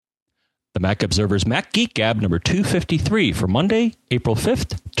The Mac Observer's Mac Geek Gab number 253 for Monday, April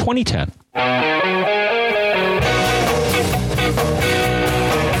 5th, 2010.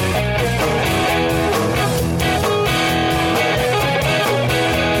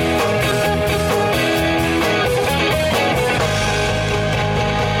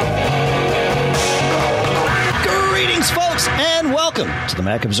 Greetings, folks, and welcome to the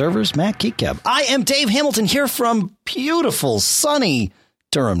Mac Observer's Mac Geek Gab. I am Dave Hamilton here from beautiful, sunny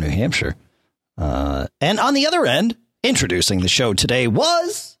Durham, New Hampshire. And on the other end, introducing the show today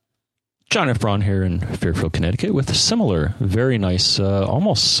was John F. Braun here in Fairfield, Connecticut, with similar, very nice,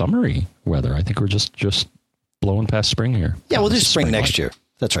 almost summery weather. I think we're just blowing past spring here. Yeah, we'll do spring next year.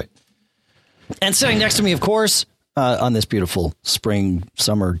 That's right. And sitting next to me, of course, on this beautiful spring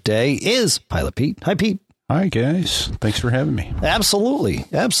summer day is Pilot Pete. Hi, Pete. Hi, guys. Thanks for having me. Absolutely.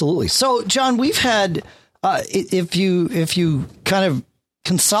 Absolutely. So, John, we've had, if you kind of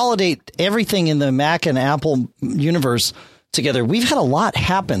consolidate everything in the Mac and Apple universe together, we've had a lot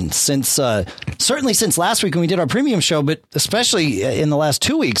happen since, certainly since last week when we did our premium show, but especially in the last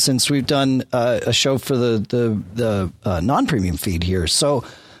 2 weeks since we've done a show for the non-premium feed here. So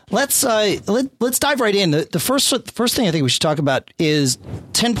let's dive right in. The first thing I think we should talk about is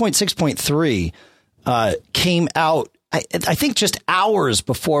 10.6.3 came out, I think, just hours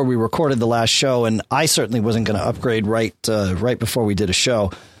before we recorded the last show, and I certainly wasn't going to upgrade right before we did a show.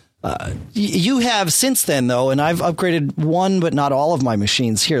 You have since then, though, and I've upgraded one, but not all of my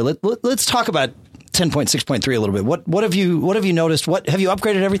machines here. Let's talk about 10.6.3 a little bit. What have you noticed? What have you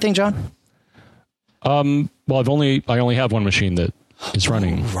upgraded everything, John? Well, I only have one machine that is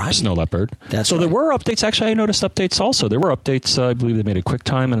running Snow Leopard. So there were updates. Actually, I noticed updates also. There were updates. I believe they made a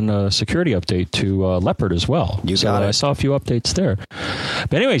QuickTime and a security update to Leopard as well. You got it. I saw a few updates there.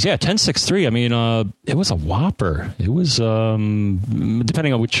 But anyways, yeah, 10.6.3. I mean, it was a whopper. It was,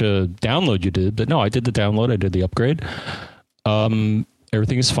 depending on which download you did. But no, I did the download. I did the upgrade.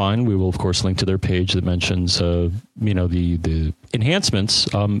 Everything is fine. We will, of course, link to their page that mentions, the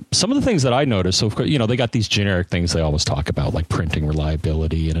enhancements. Some of the things that I noticed, so, of course, they got these generic things they always talk about, like printing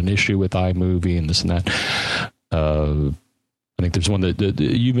reliability and an issue with iMovie and this and that. I think there's one that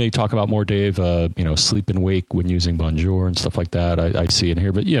you may talk about more, Dave, sleep and wake when using Bonjour and stuff like that. I see in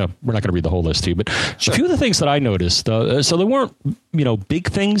here, but we're not going to read the whole list to you. But sure. A few of the things that I noticed, so there weren't, big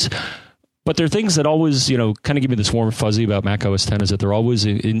things. But there are things that always, kind of give me this warm fuzzy about Mac OS X, is that they're always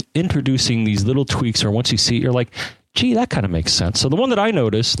introducing these little tweaks, or once you see it, you're like, gee, that kind of makes sense. So the one that I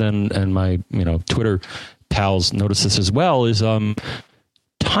noticed, and my, Twitter pals noticed this as well, is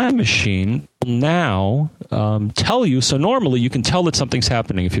Time Machine will now tell you. So normally you can tell that something's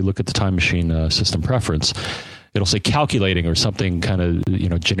happening if you look at the Time Machine system preference. It'll say calculating or something kind of,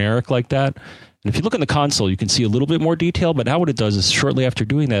 generic like that. And if you look in the console, you can see a little bit more detail. But now what it does is shortly after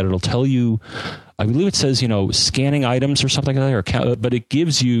doing that, it'll tell you, I believe it says, scanning items or something like that, but it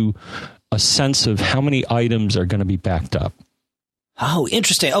gives you a sense of how many items are going to be backed up. Oh,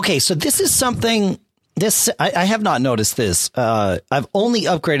 interesting. Okay, so this is something, I have not noticed this. I've only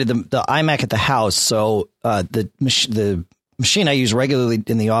upgraded the iMac at the house, so the machine I use regularly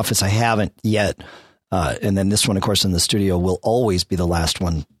in the office, I haven't yet. And then this one, of course, in the studio will always be the last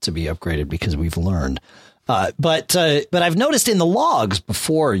one to be upgraded because we've learned. But I've noticed in the logs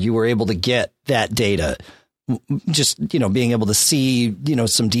before you were able to get that data, just, being able to see,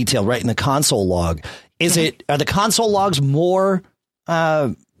 some detail right in the console log. Are the console logs more,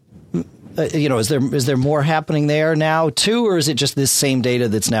 is there more happening there now too, or is it just this same data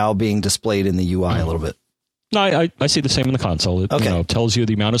that's now being displayed in the UI a little bit? No, I see the same in the console. It tells you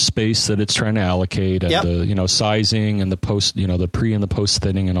the amount of space that it's trying to allocate, and the sizing and the post, the pre and the post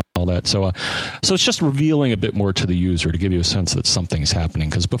thinning and all that. So it's just revealing a bit more to the user to give you a sense that something's happening.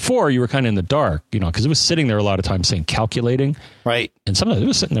 Because before you were kind of in the dark, because it was sitting there a lot of times saying calculating, right? And sometimes it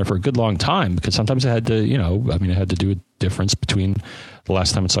was sitting there for a good long time because sometimes it had to, it had to do a difference between the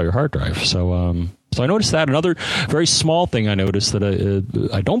last time it saw your hard drive. So I noticed that. Another very small thing I noticed that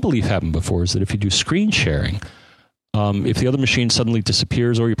I don't believe happened before is that if you do screen sharing, if the other machine suddenly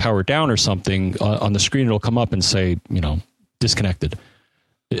disappears or you power it down or something, on the screen it'll come up and say, disconnected.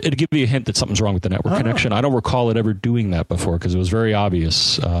 It'll give you a hint that something's wrong with the network connection. I don't recall it ever doing that before because it was very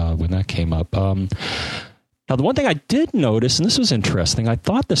obvious when that came up. Now, the one thing I did notice, and this was interesting, I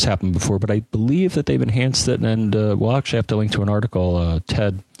thought this happened before, but I believe that they've enhanced it, and we'll actually have to link to an article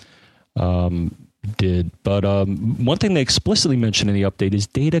Ted did. But one thing they explicitly mentioned in the update is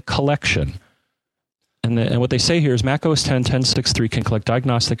data collection. And what they say here is Mac OS X 10.6.3 can collect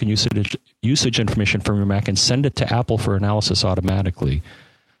diagnostic and usage information from your Mac and send it to Apple for analysis automatically.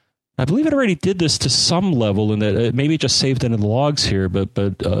 I believe it already did this to some level, and that maybe it just saved it in the logs here, but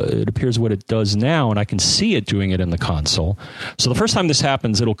it appears what it does now, and I can see it doing it in the console. So the first time this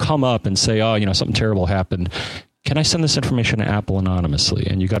happens, it'll come up and say, oh, something terrible happened. Can I send this information to Apple anonymously?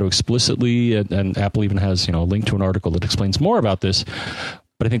 And you got to explicitly, and Apple even has a link to an article that explains more about this.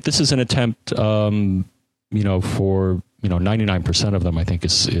 But I think this is an attempt, for 99% of them, I think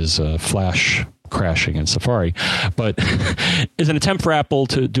is Flash crashing in Safari, but is an attempt for Apple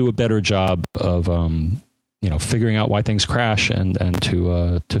to do a better job of figuring out why things crash and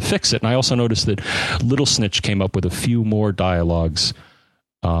to fix it. And I also noticed that Little Snitch came up with a few more dialogues,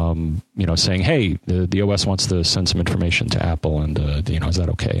 saying, hey, the OS wants to send some information to Apple, and is that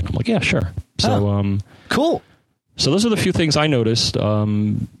okay? And I'm like, yeah, sure. So cool. So those are the few things I noticed.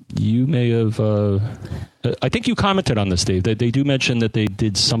 You may have, I think you commented on this, Dave, that they do mention that they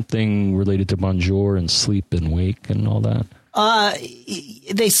did something related to Bonjour and sleep and wake and all that.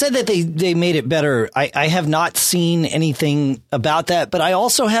 They said that they made it better. I have not seen anything about that, but I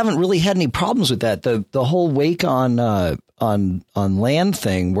also haven't really had any problems with that. The whole wake on land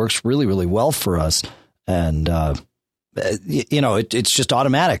thing works really, really well for us. And, it's just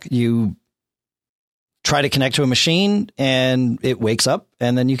automatic. You try to connect to a machine and it wakes up,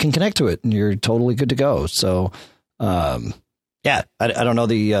 and then you can connect to it and you're totally good to go. So, I don't know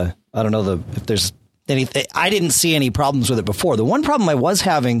if there's anything. I didn't see any problems with it before. The one problem I was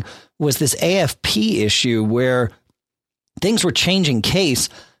having was this AFP issue where things were changing case.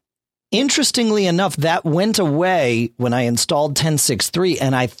 Interestingly enough, that went away when I installed 10.6.3,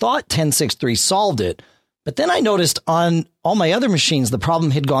 and I thought 10.6.3 solved it. But then I noticed on all my other machines, the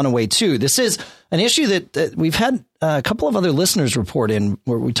problem had gone away too. This is an issue that we've had a couple of other listeners report in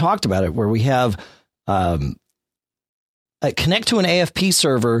where we talked about it, where we have connect to an AFP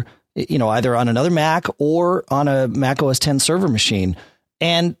server, either on another Mac or on a Mac OS X server machine.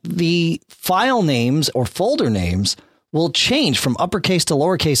 And the file names or folder names will change from uppercase to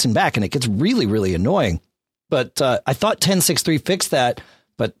lowercase and back. And it gets really, really annoying. But I thought 10.6.3 fixed that,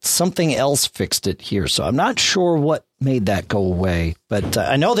 but something else fixed it here. So I'm not sure what made that go away. But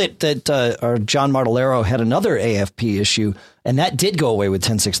I know that our John Martellero had another AFP issue, and that did go away with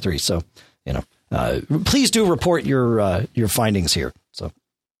 10.6.3. So, please do report your findings here. So.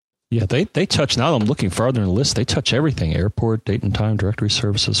 Yeah, they touch, now I'm looking farther in the list, they touch everything: airport, date and time, directory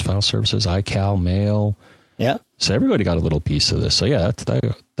services, file services, iCal, mail. Yeah. So everybody got a little piece of this. So yeah,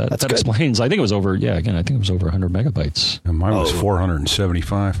 that explains. I think it was over. Yeah, again, I think it was over 100 megabytes. And mine was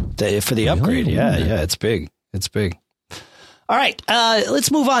 475 for the upgrade. Yeah, it's big. It's big. All right, let's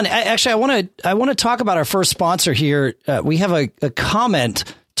move on. Actually, I want to talk about our first sponsor here. We have a comment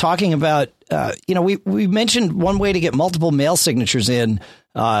talking about. We mentioned one way to get multiple mail signatures in.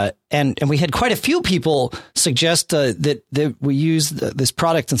 And we had quite a few people suggest that we use this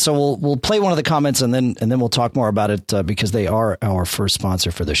product, and so we'll play one of the comments and then we'll talk more about it because they are our first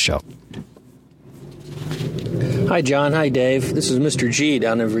sponsor for this show. Hi, John. Hi, Dave. This is Mr. G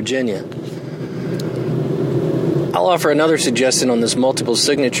down in Virginia. I'll offer another suggestion on this multiple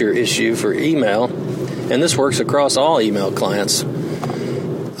signature issue for email, and this works across all email clients.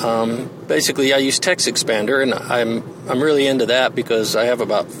 Basically, I use TextExpander, and I'm really into that because I have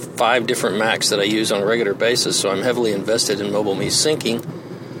about 5 different Macs that I use on a regular basis, so I'm heavily invested in MobileMe syncing.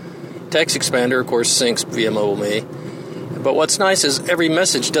 TextExpander, of course, syncs via MobileMe. But what's nice is every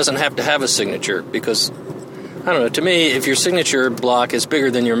message doesn't have to have a signature because, I don't know, to me, if your signature block is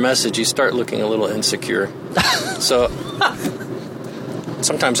bigger than your message, you start looking a little insecure. So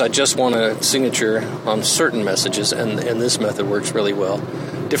sometimes I just want a signature on certain messages, and this method works really well.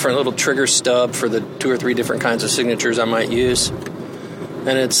 Different little trigger stub for the 2 or 3 different kinds of signatures I might use, and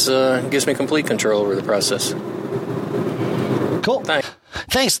it's gives me complete control over the process. Cool.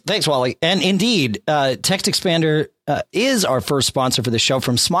 Thanks, Wally. And indeed, TextExpander is our first sponsor for the show.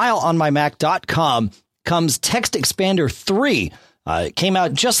 From SmileOnMyMac.com comes TextExpander 3. It came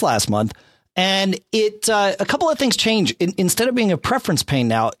out just last month, and it a couple of things change. Instead of being a preference pane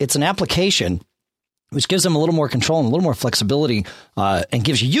now, it's an application, which gives them a little more control and a little more flexibility, and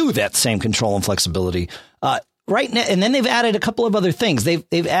gives you that same control and flexibility. Right now, and then they've added a couple of other things.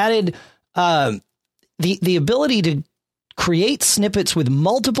 They've added the ability to create snippets with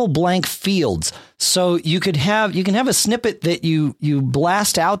multiple blank fields. So you can have a snippet that you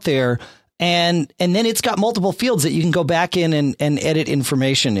blast out there, and then it's got multiple fields that you can go back in and edit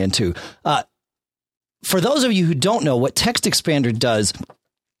information into. For those of you who don't know, what TextExpander does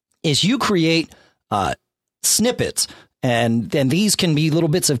is you create snippets, And then these can be little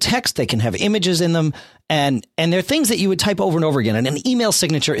bits of text. They can have images in them. And they're things that you would type over and over again. And an email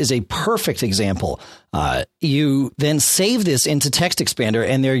signature is a perfect example. You then save this into Text Expander,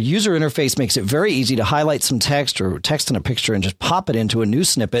 and their user interface makes it very easy to highlight some text or text in a picture and just pop it into a new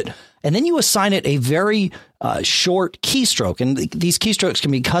snippet. And then you assign it a very short keystroke. And these keystrokes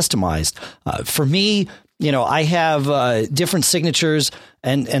can be customized. For me, I have different signatures,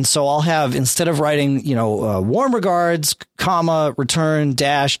 and so I'll have, instead of writing, warm regards, comma, return,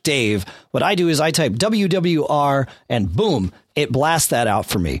 dash, Dave, what I do is I type WWR, and boom, it blasts that out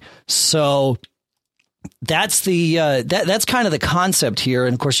for me. So that's that's kind of the concept here.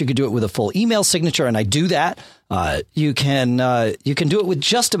 And of course, you could do it with a full email signature, and I do that. You can do it with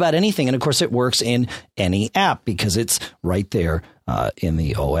just about anything, and of course, it works in any app because it's right there in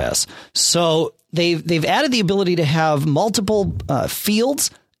the OS. So they've added the ability to have multiple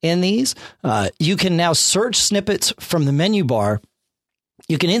fields in these. You can now search snippets from the menu bar.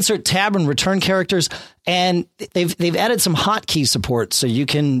 You can insert tab and return characters, and they've added some hotkey support, so you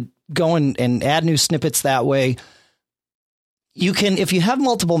can go and add new snippets that way. You can, if you have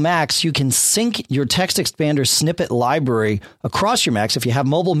multiple Macs, you can sync your Text Expander snippet library across your Macs. If you have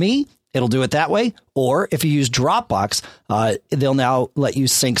MobileMe, it'll do it that way. Or if you use Dropbox, they'll now let you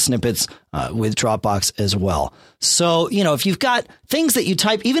sync snippets with Dropbox as well. So, if you've got things that you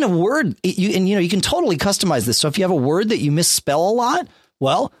type, even a word, you can totally customize this. So if you have a word that you misspell a lot,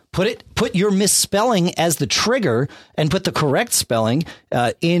 well, put your misspelling as the trigger and put the correct spelling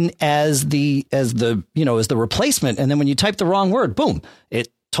in as the replacement. And then when you type the wrong word, boom, it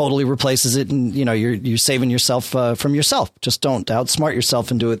totally replaces it. And, you're saving yourself from yourself. Just don't outsmart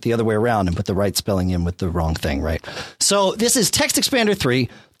yourself and do it the other way around and put the right spelling in with the wrong thing. Right. So this is Text Expander 3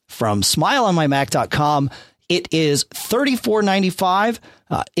 from smileonmymac.com. It is $34.95.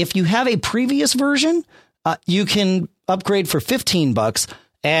 If you have a previous version, you can upgrade for $15,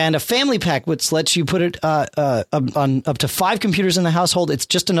 and a family pack, which lets you put it on up to 5 computers in the household. It's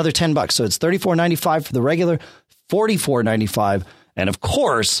just another $10. So it's $34.95 for the regular, $44.95. And of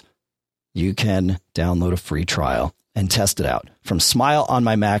course, you can download a free trial and test it out from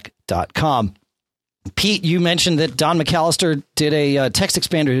smileonmymac.com. Pete, you mentioned that Don McAllister did a Text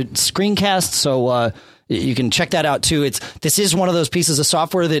Expander screencast, so you can check that out too. This is one of those pieces of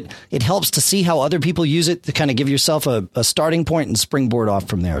software that it helps to see how other people use it to kind of give yourself a starting point and springboard off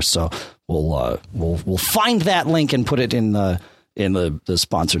from there. So we'll find that link and put it in the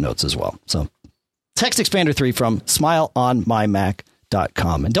sponsor notes as well. So Text Expander 3 from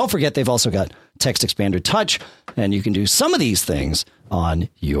smileonmymac.com. And don't forget, they've also got Text Expander Touch, and you can do some of these things on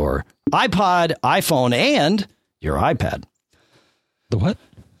your iPod, iPhone, and your iPad. The what?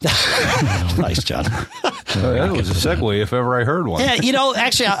 Nice, John. That was a segue if ever I heard one. Yeah,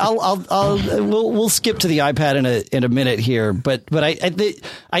 actually, we'll skip to the iPad in a minute here, but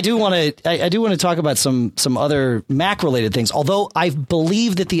I do want to talk about some other Mac related things. Although I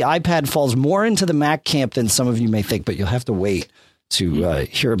believe that the iPad falls more into the Mac camp than some of you may think, but you'll have to wait to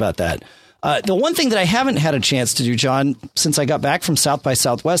hear about that. The one thing that I haven't had a chance to do, John, since I got back from South by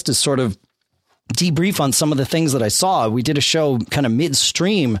Southwest, is sort of debrief on some of the things that I saw. We did a show kind of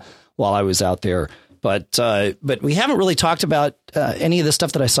midstream while I was out there, but we haven't really talked about any of the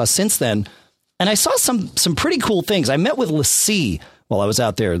stuff that I saw since then. And I saw some pretty cool things. I met with LaCie while I was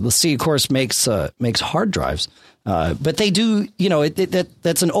out there. LaCie, of course, makes hard drives, but they do,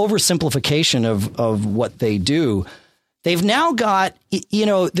 that's an oversimplification of what they do. They've now got,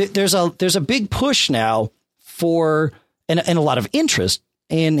 there's a big push now for and a lot of interest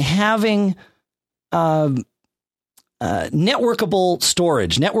in having networkable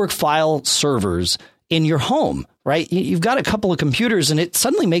storage, network file servers in your home, right? You've got a couple of computers, and it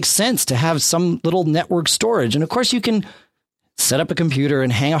suddenly makes sense to have some little network storage. And of course, you can set up a computer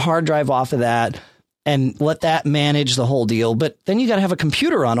and hang a hard drive off of that and let that manage the whole deal. But then you got to have a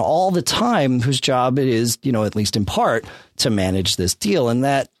computer on all the time whose job it is, at least in part, to manage this deal. And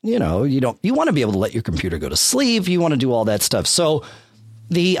that, you want to be able to let your computer go to sleep. You want to do all that stuff. So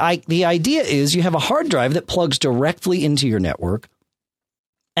the idea is you have a hard drive that plugs directly into your network,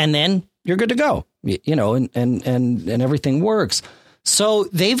 and then you're good to go, and everything works. So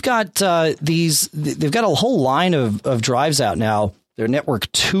they've got they've got a whole line of drives out now. Their Network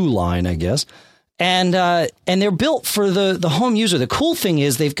 2 line, I guess. And they're built for the home user. The cool thing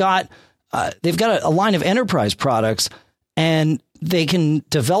is they've got a line of enterprise products, and they can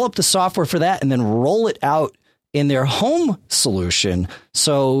develop the software for that and then roll it out in their home solution.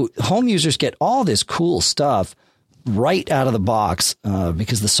 So home users get all this cool stuff right out of the box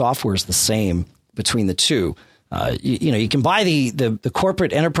because the software is the same between the two. You can buy the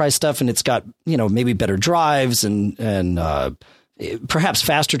corporate enterprise stuff, and it's got maybe better drives and perhaps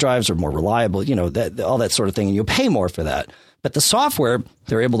faster drives or more reliable, all that sort of thing, and you'll pay more for that. But the software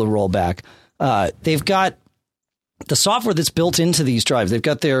they're able to roll back. They've got the software that's built into these drives. They've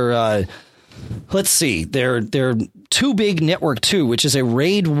got their their 2 big Network 2, which is a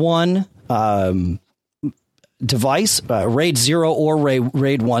RAID 1 device, RAID 0 or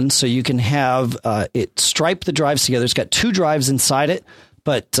RAID 1. So you can have it stripe the drives together. It's got 2 drives inside it,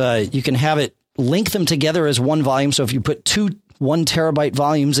 but you can have it link them together as one volume. So if you put 2 1 terabyte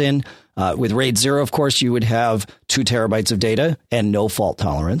volumes in with RAID 0, of course, you would have 2 terabytes of data and no fault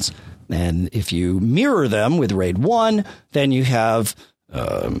tolerance. And if you mirror them with RAID 1, then you have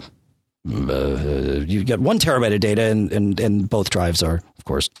you get 1 terabyte of data, and both drives are, of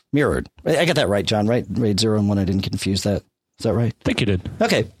course, mirrored. I got that right, John, right? RAID 0 and 1, I didn't confuse that. Is that right? I think you did.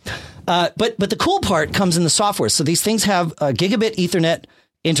 Okay. But the cool part comes in the software. So these things have a gigabit Ethernet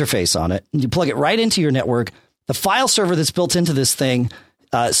interface on it. You plug it right into your network. The file server that's built into this thing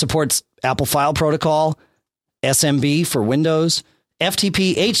supports Apple File Protocol, SMB for Windows,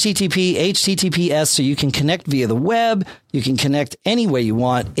 FTP, HTTP, HTTPS, so you can connect via the web. You can connect any way you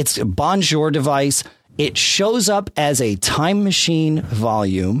want. It's a Bonjour device. It shows up as a Time Machine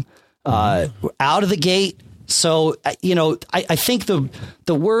volume out of the gate. So, I think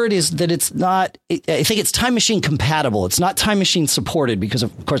the word is that it's not, I think it's Time Machine compatible. It's not Time Machine supported because,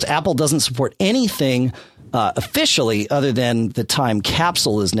 of course, Apple doesn't support anything officially other than the Time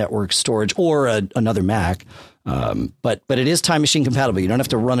Capsule as network storage or another Mac. But it is Time Machine compatible. You don't have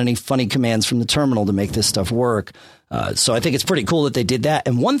to run any funny commands from the terminal to make this stuff work. So I think it's pretty cool that they did that.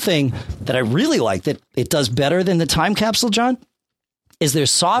 And one thing that I really like that it does better than the Time Capsule, John, is their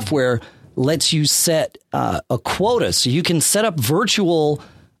software lets you set a quota. So you can set up virtual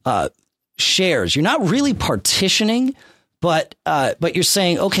shares. You're not really partitioning, but you're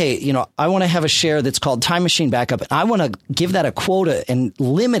saying, okay, I want to have a share that's called Time Machine Backup, and I want to give that a quota and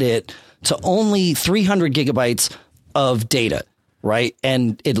limit it to only 300 gigabytes of data, right?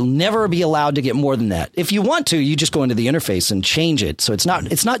 And it'll never be allowed to get more than that. If you want to, you just go into the interface and change it. So it's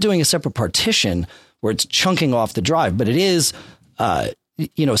not doing a separate partition where it's chunking off the drive, but it is,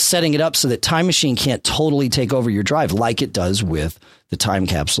 setting it up so that Time Machine can't totally take over your drive like it does with the Time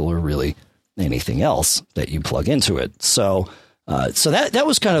Capsule or really anything else that you plug into it. So that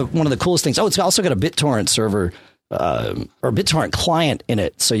was kind of one of the coolest things. Oh, it's also got a BitTorrent server or BitTorrent client in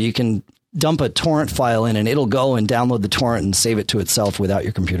it. So you can dump a torrent file in and it'll go and download the torrent and save it to itself without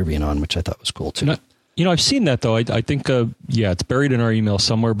your computer being on, which I thought was cool too. I've seen that though. I think, it's buried in our email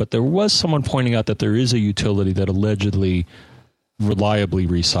somewhere, but there was someone pointing out that there is a utility that allegedly reliably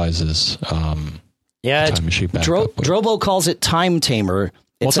resizes Time Machine Backup. Drobo calls it Time Tamer.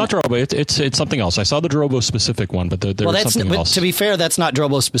 It's not Drobo. It's something else. I saw the Drobo specific one, but there's something else. To be fair, that's not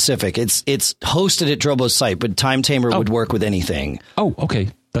Drobo specific. It's hosted at Drobo's site, but Time Tamer would work with anything. Oh, okay.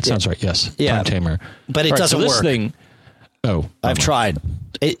 That sounds right. Yes. Yeah. Time Tamer. But it doesn't work. I've tried.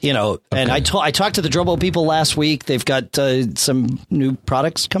 And I talked to the Drobo people last week. They've got some new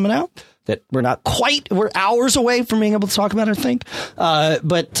products coming out that we're hours away from being able to talk about, I think.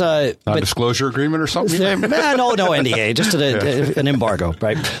 But non-disclosure agreement or something? No NDA, just an embargo,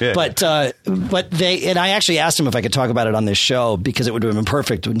 right? Yeah. But I actually asked them if I could talk about it on this show because it would have been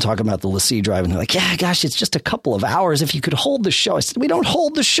perfect when talking about the LaCie drive. And they're like, yeah, gosh, it's just a couple of hours. If you could hold the show. I said, we don't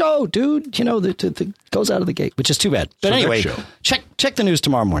hold the show, dude. The goes out of the gate, which is too bad. But anyway, check the news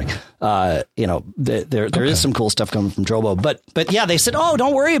tomorrow morning. There is some cool stuff coming from Drobo. But yeah, they said, oh,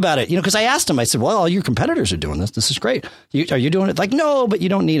 don't worry about it. Because I asked them, I said, well, all your competitors are doing this. This is great. Are you doing it? Like, no, but you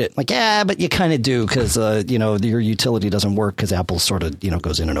don't need it. Like, yeah, but you kind of do because, your utility doesn't work because Apple sort of,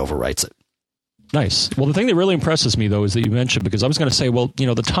 goes in and overwrites it. Nice. Well, the thing that really impresses me, though, is that you mentioned, because I was going to say, well,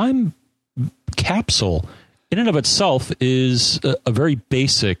 the Time Capsule in and of itself is a very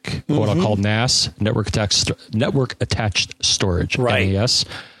basic, what I'll call NAS, network attached storage, right. NAS.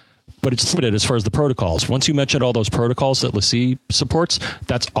 But it's limited as far as the protocols. Once you mentioned all those protocols that LaCie supports,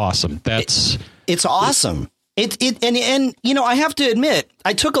 that's awesome. It's awesome. And I have to admit,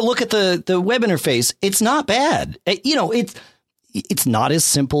 I took a look at the web interface. It's not bad. It's not as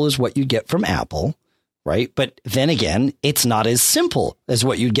simple as what you get from Apple, right? But then again, it's not as simple as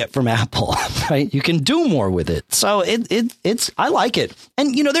what you'd get from Apple, right? You can do more with it. So I like it.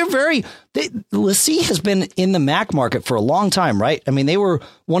 And, LaCie has been in the Mac market for a long time, right? I mean, they were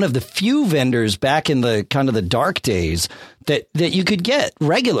one of the few vendors back in the kind of the dark days that you could get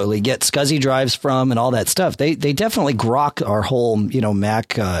SCSI drives from and all that stuff. They definitely grok our whole,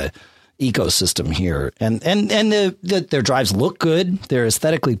 Mac, ecosystem here. And their drives look good. They're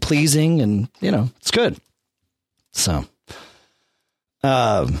aesthetically pleasing and, it's good. So,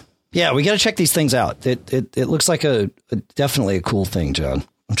 yeah, we got to check these things out. It looks like definitely a cool thing, John.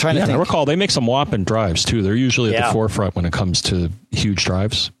 I'm trying to think. I recall they make some whopping drives too. They're usually at the forefront when it comes to huge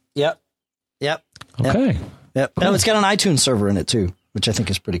drives. Yep. Okay. Yep. Cool. And it's got an iTunes server in it too, which I think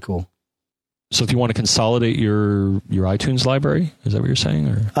is pretty cool. So if you want to consolidate your iTunes library, is that what you're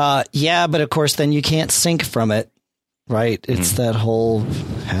saying? Or? Yeah, but of course then you can't sync from it, right? It's that whole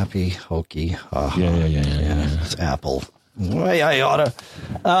happy hokey. Yeah. It's Apple. I oughta.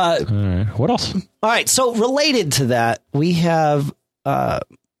 All right. What else? All right. So related to that, we have an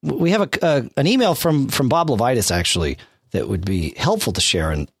email from Bob Levitas actually that would be helpful to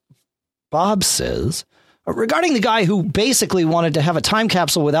share. And Bob says, regarding the guy who basically wanted to have a time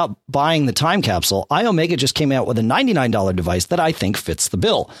capsule without buying the time capsule, iOmega just came out with a $99 device that I think fits the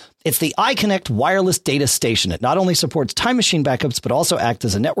bill. It's the iConnect wireless data station. It not only supports Time Machine backups, but also acts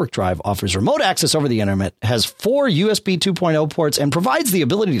as a network drive, offers remote access over the internet, has 4 USB 2.0 ports, and provides the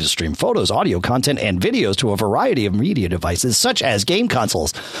ability to stream photos, audio content, and videos to a variety of media devices, such as game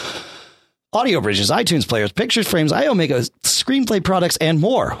consoles, audio bridges, iTunes players, pictures frames, iOmega screenplay products, and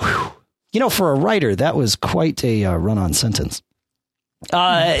more. Whew. You know, for a writer, that was quite a run-on sentence.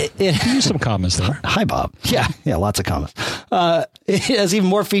 Some comments there. Hi, Bob. Yeah, lots of comments. It has even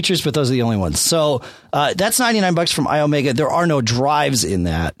more features, but those are the only ones. So that's $99 from iOmega. There are no drives in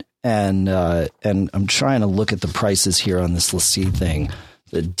that, and I'm trying to look at the prices here on this LaCie thing.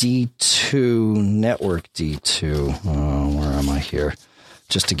 The D2 Network D2. Where am I here?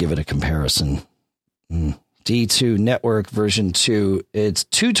 Just to give it a comparison. D2 Network version 2. It's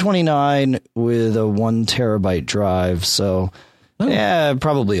 $229 with a 1 terabyte drive. So, yeah,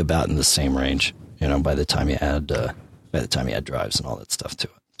 probably about in the same range. You know, by the time you add drives and all that stuff to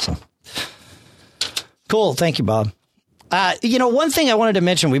it. So, cool. Thank you, Bob. One thing I wanted to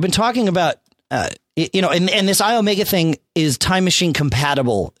mention. We've been talking about, and this iOmega thing is Time Machine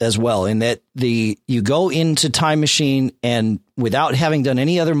compatible as well, in that you go into Time Machine and without having done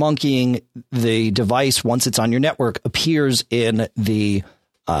any other monkeying, the device, once it's on your network, appears in the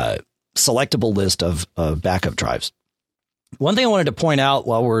selectable list of backup drives. One thing I wanted to point out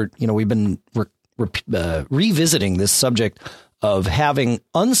while we've been revisiting this subject of having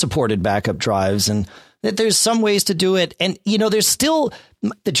unsupported backup drives, and that there's some ways to do it. And, there's still,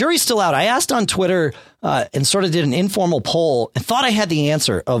 the jury's still out. I asked on Twitter and sort of did an informal poll and thought I had the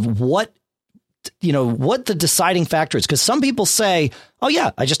answer of what the deciding factor is. Because some people say, oh,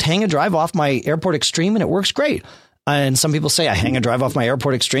 yeah, I just hang a drive off my Airport Extreme and it works great. And some people say I hang a drive off my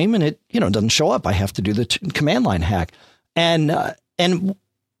Airport Extreme and it, doesn't show up. I have to do the command line hack. And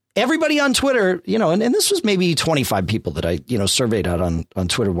everybody on Twitter, and this was maybe 25 people that I, surveyed out on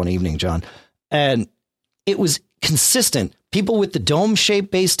Twitter one evening, John. And it was consistent. People with the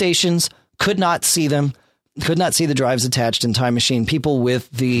dome-shaped base stations could not see them, could not see the drives attached in Time Machine. People with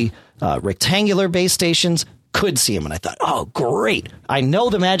the rectangular base stations could see them. And I thought, oh, great. I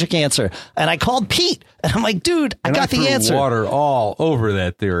know the magic answer. And I called Pete. And I'm like, dude, I got the answer. Water all over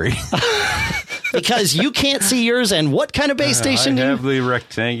that theory. Because you can't see yours. And what kind of base station I have the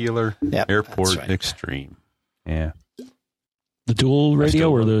rectangular Airport Extreme. Yeah. The dual radio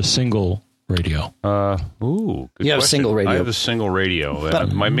or the single radio? Good you have a single radio. I have a single radio.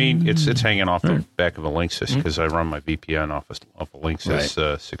 My main, it's hanging off the back of a Linksys because I run my VPN off a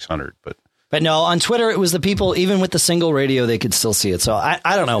Linksys 600. But no, on Twitter, it was the people, even with the single radio, they could still see it. So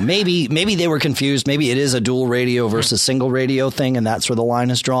I don't know. Maybe they were confused. Maybe it is a dual radio versus single radio thing, and that's where the line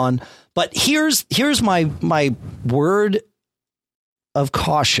is drawn. But here's my word of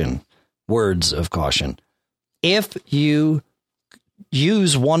caution. Words of caution. If you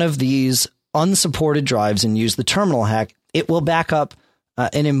use one of these unsupported drives and use the terminal hack, it will back up.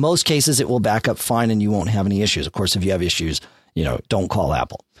 And in most cases, it will back up fine and you won't have any issues. Of course, if you have issues, don't call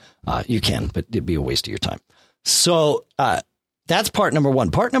Apple. You can, but it'd be a waste of your time. So that's part number one.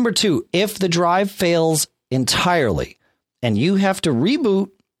 Part number two, if the drive fails entirely and you have to reboot,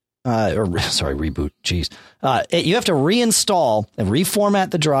 you have to reinstall and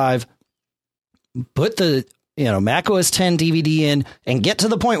reformat the drive, put the Mac OS X DVD in and get to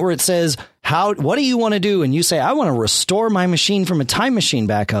the point where it says, what do you want to do? And you say, I want to restore my machine from a Time Machine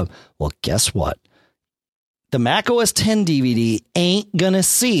backup. Well, guess what? The Mac OS X DVD ain't going to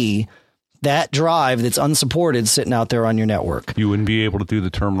see that drive that's unsupported sitting out there on your network. You wouldn't be able to do the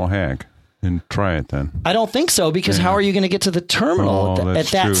terminal hack. And try it then. I don't think so, because how are you going to get to the terminal at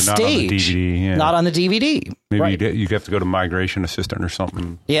that stage? Not on the DVD. Maybe you have to go to Migration Assistant or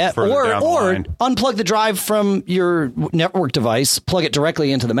something. Yeah, or unplug the drive from your network device, plug it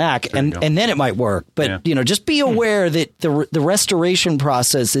directly into the Mac, and then it might work. But just be aware that the restoration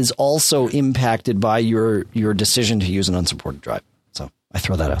process is also impacted by your decision to use an unsupported drive. So I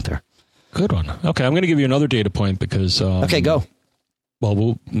throw that out there. Good one. Okay, I'm going to give you another data point because. Okay, go.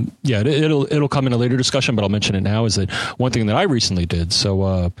 Well, it'll come in a later discussion, but I'll mention it now. Is that one thing that I recently did?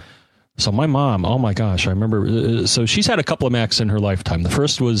 So my mom, oh my gosh, I remember. So she's had a couple of Macs in her lifetime. The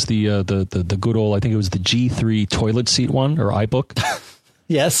first was the good old, I think it was the G3 toilet seat one, or iBook.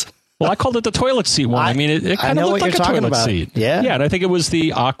 Yes. Well, I called it the toilet seat one. I mean, it kind of looked like a toilet seat. Yeah. Yeah, and I think it was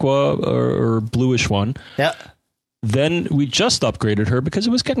the aqua or bluish one. Yeah. Then we just upgraded her because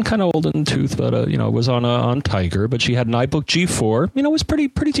it was getting kind of old in the tooth, but it was on Tiger. But she had an iBook G4. It was pretty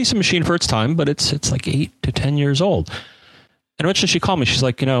decent machine for its time, but it's like 8 to 10 years old. And eventually she called me. She's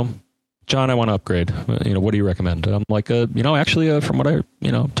like, John, I want to upgrade. What do you recommend? And I'm like, actually, from what I,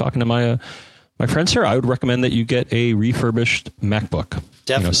 talking to my friends here, I would recommend that you get a refurbished MacBook.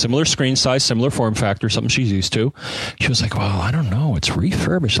 Definitely. Similar screen size, similar form factor, something she's used to. She was like, well, I don't know. It's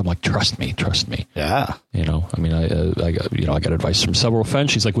refurbished. I'm like, trust me. Yeah. I got advice from several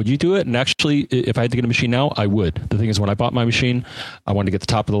friends. She's like, would you do it? And actually, if I had to get a machine now, I would. The thing is, when I bought my machine, I wanted to get the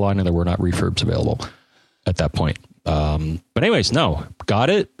top of the line, and there were not refurbs available at that point. But anyways, no, got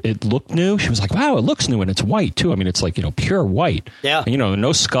it. It looked new. She was like, wow, it looks new, and it's white too. I mean, it's like, pure white. Yeah. And,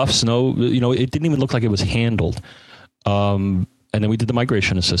 no scuffs, no, it didn't even look like it was handled. And then we did the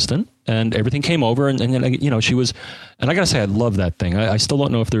Migration Assistant, and everything came over, and then, she was, and I got to say, I love that thing. I still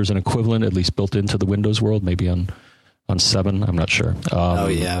don't know if there's an equivalent, at least built into the Windows world, maybe on 7. I'm not sure.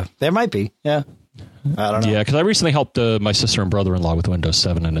 Yeah. There might be. Yeah. I don't know. Yeah, because I recently helped my sister and brother-in-law with Windows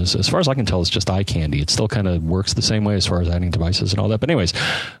 7, and as far as I can tell, it's just eye candy. It still kind of works the same way as far as adding devices and all that. But anyways,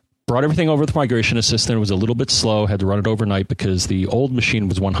 brought everything over with Migration Assistant. It was a little bit slow. Had to run it overnight because the old machine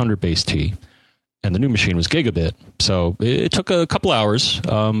was 100 base T. And the new machine was gigabit. So it took a couple hours,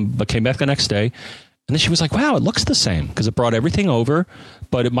 but came back the next day. And then she was like, wow, it looks the same, because it brought everything over,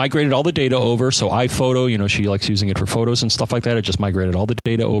 but it migrated all the data over. So iPhoto, she likes using it for photos and stuff like that. It just migrated all the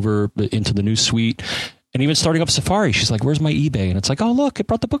data over into the new suite. And even starting up Safari, she's like, where's my eBay? And it's like, oh, look, it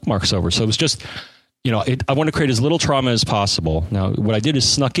brought the bookmarks over. So it was just, I want to create as little trauma as possible. Now, what I did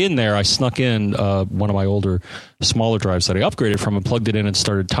is I snuck in one of my older, smaller drives that I upgraded from and plugged it in and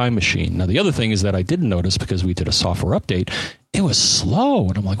started Time Machine. Now, the other thing is that I didn't notice, because we did a software update, it was slow.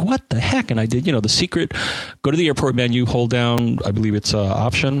 And I'm like, what the heck? And I did, the secret, go to the airport menu, hold down, I believe it's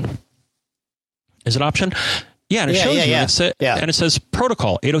option. Is it option? Yeah, and it shows you. And it says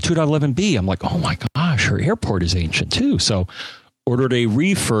protocol 802.11b. I'm like, oh my gosh, her airport is ancient too. So ordered a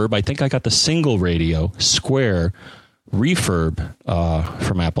refurb. I think I got the single radio square refurb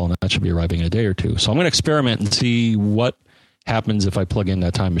from Apple, and that should be arriving in a day or two. So I'm going to experiment and see what happens if I plug in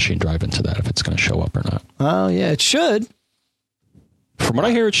that Time Machine drive into that, if it's going to show up or not. Oh, yeah, it should. From what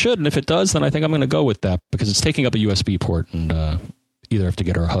I hear, it should. And if it does, then I think I'm going to go with that, because it's taking up a USB port, and either have to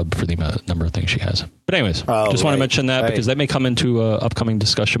get her a hub for the number of things she has. But anyways, want to mention that because that may come into upcoming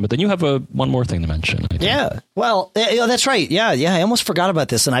discussion. But then you have one more thing to mention. I think. Yeah, well, that's right. Yeah. I almost forgot about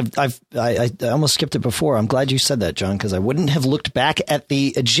this, and I almost skipped it before. I'm glad you said that, John, because I wouldn't have looked back at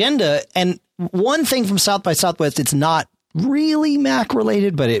the agenda. And one thing from South by Southwest, it's not really Mac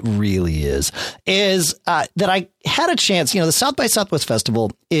related, but it really is that I had a chance. The South by Southwest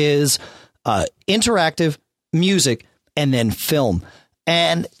Festival is interactive music and then film.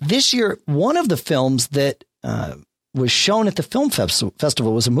 And this year, one of the films that was shown at the film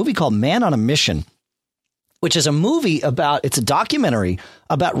festival was a movie called Man on a Mission, which is a movie it's a documentary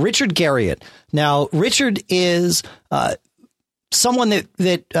about Richard Garriott. Now, Richard is someone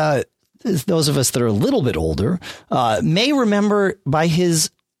that those of us that are a little bit older may remember by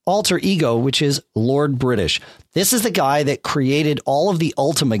his alter ego, which is Lord British. This is the guy that created all of the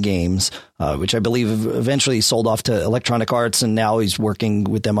Ultima games, which I believe eventually sold off to Electronic Arts, and now he's working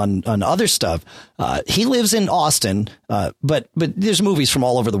with them on other stuff. He lives in Austin, but there's movies from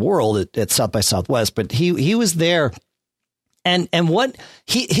all over the world at South by Southwest. But he was there, and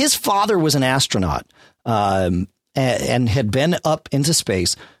his father was an astronaut and had been up into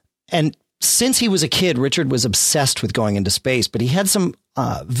space. And since he was a kid, Richard was obsessed with going into space, but he had some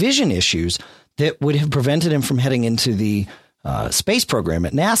vision issues that would have prevented him from heading into the space program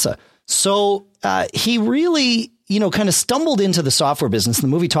at NASA. So he really, kind of stumbled into the software business. The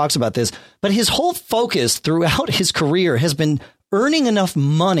movie talks about this, but his whole focus throughout his career has been earning enough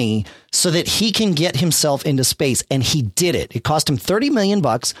money so that he can get himself into space. And he did it. It cost him $30 million.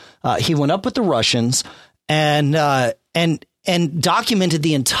 He went up with the Russians and documented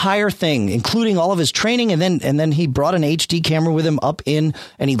the entire thing, including all of his training. And then he brought an HD camera with him up in,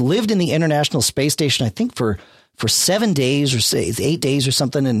 and he lived in the International Space Station, I think for 7 days or 8 days or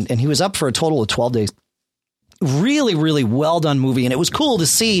something. And he was up for a total of 12 days. Really, really well done movie. And it was cool to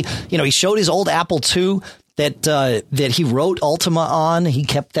see, he showed his old Apple II that he wrote Ultima on. He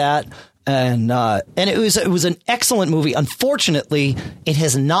kept that. And it was an excellent movie. Unfortunately, it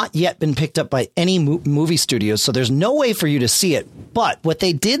has not yet been picked up by any movie studios, so there's no way for you to see it. But what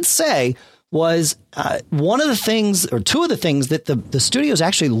they did say was one of the things, or two of the things that the studios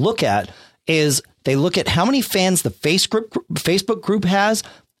actually look at is they look at how many fans the Facebook group has,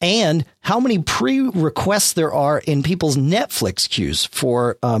 and how many pre-requests there are in people's Netflix queues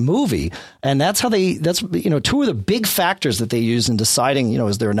for a movie. And that's two of the big factors that they use in deciding,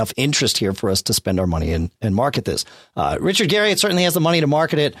 is there enough interest here for us to spend our money and market this? Richard Garriott certainly has the money to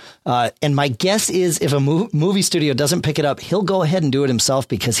market it. And my guess is if a movie studio doesn't pick it up, he'll go ahead and do it himself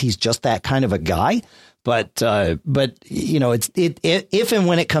because he's just that kind of a guy. But it's if and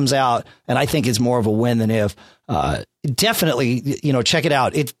when it comes out, and I think it's more of a when than if, definitely, check it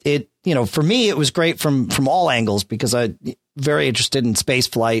out. It for me, it was great from all angles because I'm very interested in space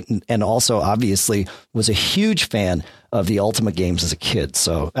flight and also obviously was a huge fan of the Ultima games as a kid.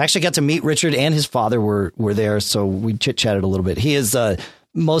 So I actually got to meet Richard, and his father were there. So we chit chatted a little bit. He is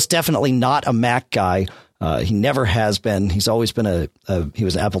most definitely not a Mac guy. He never has been. He's always been he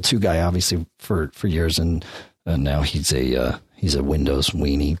was an Apple II guy, obviously for years. And now he's a Windows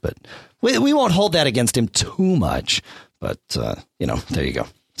weenie, but we won't hold that against him too much, but there you go.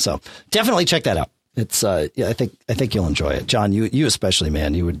 So definitely check that out. It's I think you'll enjoy it. John, you especially,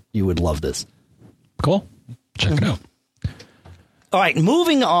 man, you would love this. Cool. Check it out. All right,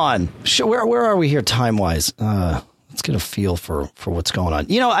 moving on. Where are we here time wise? Let's get a feel for what's going on.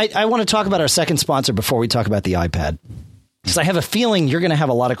 I want to talk about our second sponsor before we talk about the iPad, because I have a feeling you're going to have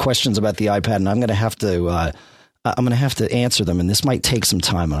a lot of questions about the iPad, and I'm going to have to answer them, and this might take some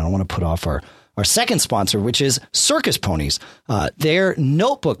time, and I don't want to put off our second sponsor, which is Circus Ponies. Their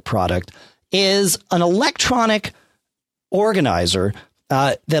notebook product is an electronic organizer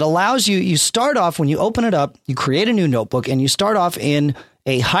that allows you start off, when you open it up, you create a new notebook, and you start off in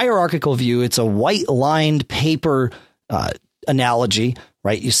a hierarchical view. It's a white-lined paper analogy,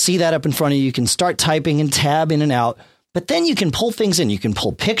 right? You see that up in front of you. You can start typing and tab in and out, but then you can pull things in. You can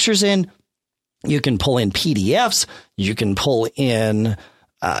pull pictures in. You can pull in PDFs. You can pull in,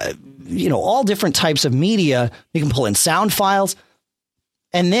 all different types of media. You can pull in sound files.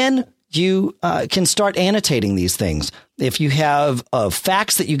 And then you can start annotating these things. If you have a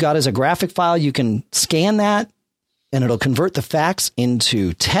fax that you got as a graphic file, you can scan that and it'll convert the fax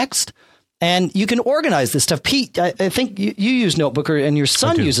into text. And you can organize this stuff. Pete, I think you use Notebook, and your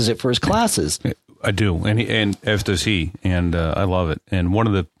son uses it for his classes. I do, and as does he, and I love it. And one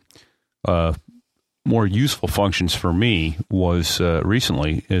of the more useful functions for me was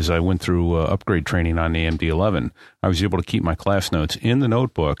recently, as I went through upgrade training on the AMD11, I was able to keep my class notes in the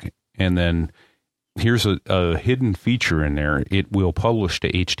notebook, and then here's a hidden feature in there. It will publish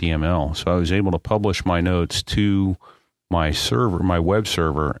to HTML. So I was able to publish my notes to my server, my web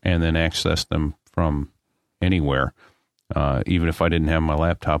server, and then access them from anywhere. Even if I didn't have my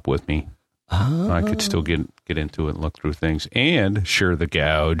laptop with me, I could still get into it and look through things and share the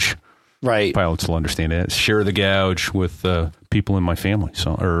gouge. Right. Pilots will understand that. Share the gouge with people in my family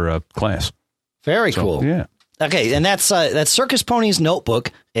or class. Very cool. Yeah. Okay, and that's Circus Ponies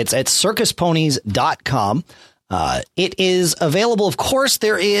Notebook. It's at circusponies.com. It is available. Of course,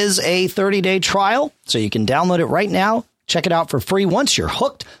 there is a 30-day trial, so you can download it right now. Check it out for free. Once you're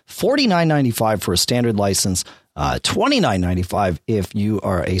hooked, $49.95 for a standard license, $29.95 if you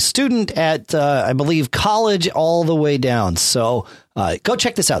are a student at, I believe, college all the way down. So go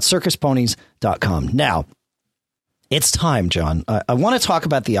check this out, circusponies.com. Now, it's time, John. I want to talk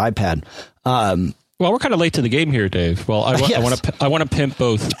about the iPad. Well, we're kind of late to the game here, Dave. Well, I want to pimp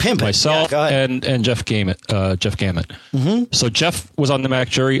both myself and Jeff Gamet. Mm-hmm. So Jeff was on the Mac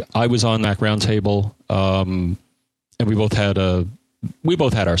jury. I was on Mac Roundtable, and we both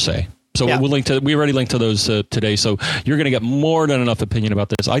had our say. So we already linked to those today. So you're going to get more than enough opinion about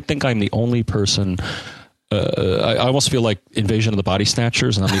this. I think I'm the only person. I almost feel like Invasion of the Body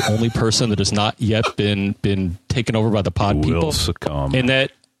Snatchers, and I'm the only person that has not yet been taken over by the pod people. Succumb. And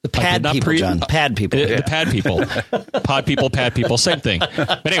that. The pad people, John. Pad people. The pad people. Pad people, same thing.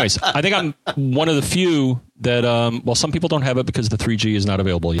 But anyways, I think I'm one of the few that, some people don't have it because the 3G is not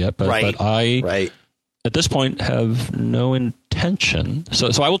available yet. But I at this point have no intention.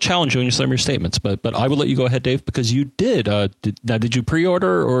 So I will challenge you in some of your statements, but I will let you go ahead, Dave, because you did. Did you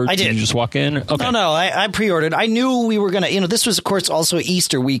pre-order or I did you just walk in? Okay. No, I pre-ordered. I knew we were going to, this was, of course, also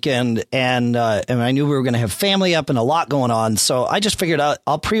Easter weekend, and I knew we were going to have family up and a lot going on. So I just figured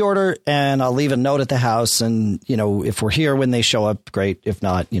I'll pre-order and I'll leave a note at the house. And, if we're here when they show up, great. If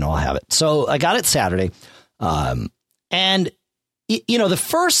not, I'll have it. So I got it Saturday. And, the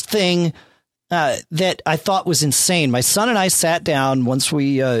first thing that I thought was insane. My son and I sat down once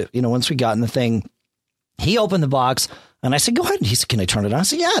we got in the thing. He opened the box and I said, "Go ahead." And he said, "Can I turn it on?" I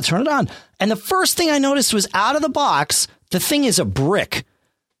said, "Yeah, turn it on." And the first thing I noticed was out of the box, the thing is a brick.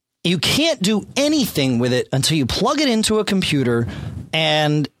 You can't do anything with it until you plug it into a computer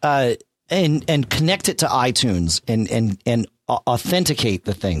and connect it to iTunes and authenticate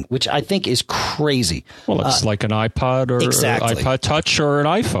the thing, which I think is crazy. Well, it's like an iPod or exactly. iPod Touch or an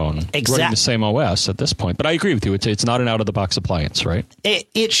iPhone running the same OS at this point. But I agree with you. It's not an out-of-the-box appliance, right?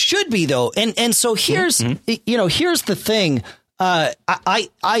 It should be, though. And so here's the thing.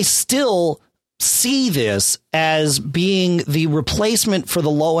 I still see this as being the replacement for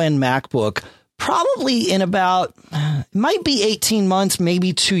the low-end MacBook, probably in about, might be 18 months,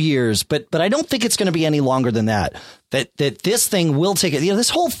 maybe 2 years, but I don't think it's going to be any longer than that. That this thing will take it. This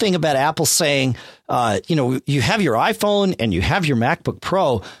whole thing about Apple saying, you have your iPhone and you have your MacBook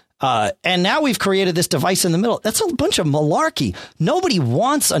Pro, and now we've created this device in the middle. That's a bunch of malarkey. Nobody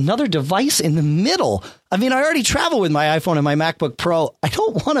wants another device in the middle. I mean, I already travel with my iPhone and my MacBook Pro. I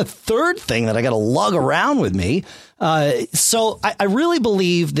don't want a third thing that I got to lug around with me. So I really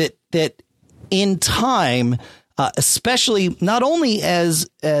believe that in time, especially not only as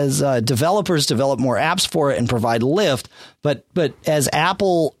developers develop more apps for it and provide lift, but as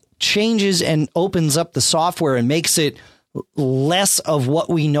Apple changes and opens up the software and makes it less of what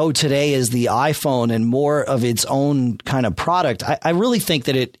we know today as the iPhone and more of its own kind of product, I really think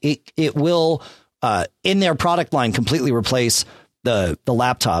that it will in their product line completely replace the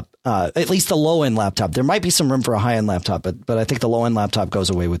laptop, at least the low end laptop. There might be some room for a high end laptop, but I think the low end laptop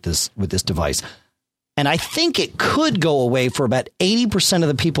goes away with this device. And I think it could go away for about 80% of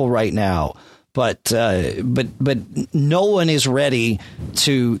the people right now, but no one is ready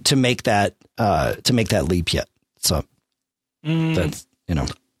to make that leap yet. So that's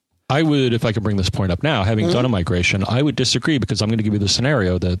I would, if I could bring this point up now, having done a migration, I would disagree because I'm going to give you the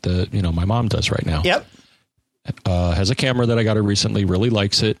scenario that my mom does right now. Yep. Has a camera that I got her recently, really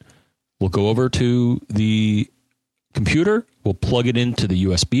likes it. We'll go over to the computer, we'll plug it into the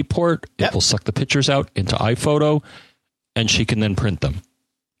USB port, it will suck the pictures out into iPhoto, and she can then print them.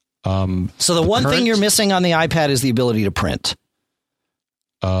 So the one thing you're missing on the iPad is the ability to print.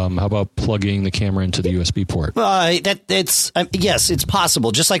 How about plugging the camera into the USB port? Yes, it's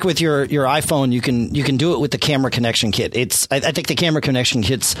possible. Just like with your iPhone, you can do it with the camera connection kit. I think the camera connection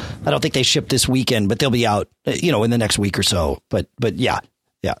kits, I don't think they ship this weekend, but they'll be out, in the next week or so. But yeah.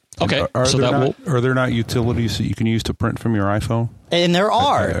 Yeah. Okay. Are there not utilities that you can use to print from your iPhone? And there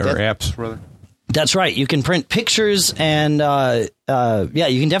are. Or apps, rather? That's right. You can print pictures and, you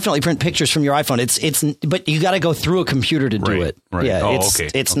can definitely print pictures from your iPhone. But you got to go through a computer to do it. Right. Yeah.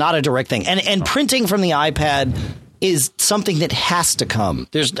 It's not a direct thing. And printing from the iPad is something that has to come.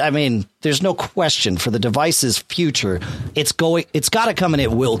 There's no question for the device's future. It's got to come and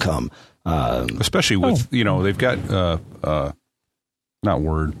it will come. Especially with, they've got, not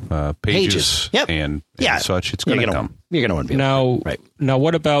Word, Pages. Yep. and such. It's going to come. You're going to want to be now. Right. Now,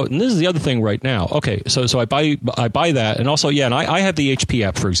 what about? And this is the other thing right now. Okay, so I buy that, and also and I have the HP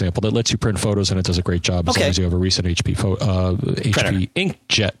app, for example, that lets you print photos, and it does a great job as long as you have a recent HP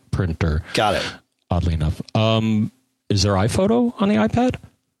inkjet printer. Got it. Oddly enough, is there iPhoto on the iPad?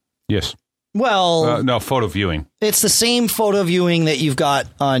 Yes. Well, no, photo viewing. It's the same photo viewing that you've got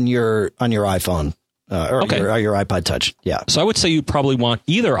on your iPhone. Or your iPod Touch, yeah. So I would say you probably want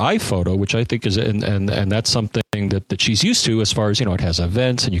either iPhoto, which I think is, and that's something that she's used to as far as, it has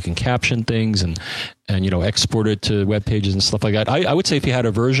events and you can caption things and export it to web pages and stuff like that. I would say if you had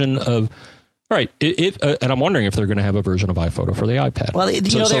a version of, and I'm wondering if they're going to have a version of iPhoto for the iPad. Well,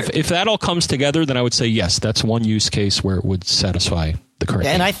 if that all comes together, then I would say, yes, that's one use case where it would satisfy the current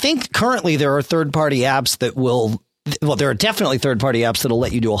need. And I think currently there are third-party apps that will... Well, there are definitely third-party apps that'll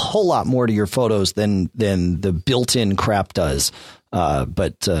let you do a whole lot more to your photos than the built-in crap does.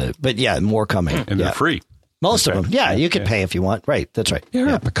 But yeah, more coming. And they're free. Most of them. Yeah, you could pay if you want. Right. That's right.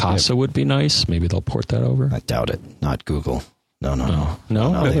 Yeah, Picasso would be nice. Maybe they'll port that over. I doubt it. Not Google. No.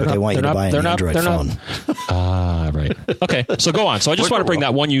 They want you to buy an Android phone. Right. Okay. So go on. So I just want to bring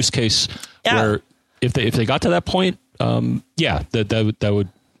that one use case where if they got to that point, that would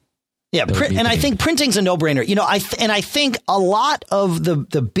Yeah, and I think printing's a no-brainer. You know, I think a lot of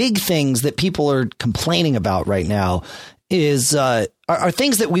the big things that people are complaining about right now is are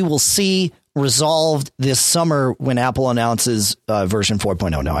things that we will see resolved this summer when Apple announces version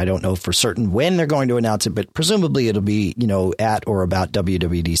 4.0. Now, I don't know for certain when they're going to announce it, but presumably it'll be, you know, at or about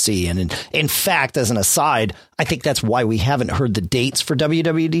WWDC. And in fact, as an aside, I think that's why we haven't heard the dates for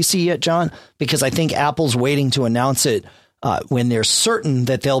WWDC yet, John, because I think Apple's waiting to announce it when they're certain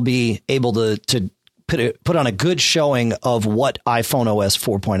that they'll be able to put on a good showing of what iPhone OS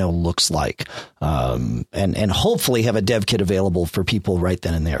 4.0 looks like, and hopefully have a dev kit available for people right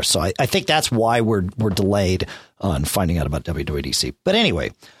then and there. So I think that's why we're delayed on finding out about WWDC. But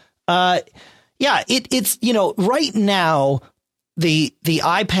anyway, it's, you know, right now the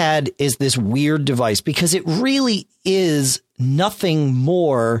iPad is this weird device because it really is nothing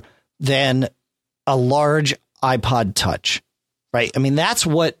more than a large iPod Touch, right? I mean, that's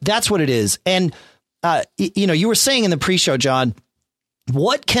what it is. And you know, you were saying in the pre-show, John,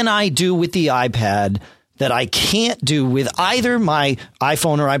 what can I do with the iPad that I can't do with either my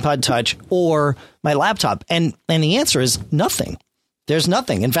iPhone or iPod Touch or my laptop? And the answer is nothing. There's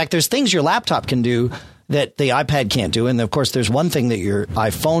nothing. In fact, there's things your laptop can do that the iPad can't do. And of course, there's one thing that your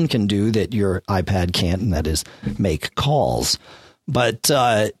iPhone can do that your iPad can't, and that is make calls. But,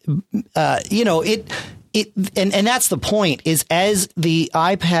 you know, and that's the point, is as the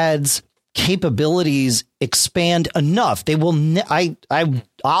iPad's capabilities expand enough, they will.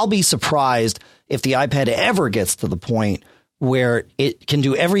 I'll be surprised if the iPad ever gets to the point where it can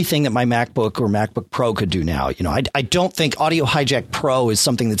do everything that my MacBook or MacBook Pro could do now. You know, I don't think Audio Hijack Pro is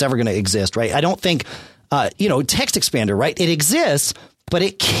something that's ever going to exist, right? I don't think, you know, Text Expander, right? It exists, but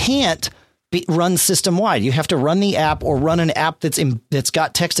it can't run system wide. You have to run the app or run an app that's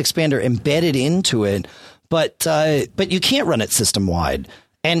got Text Expander embedded into it, but you can't run it system wide.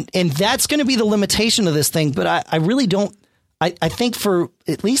 And that's going to be the limitation of this thing. But I really don't. I think for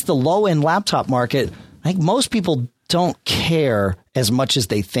at least the low end laptop market, I think most people don't care as much as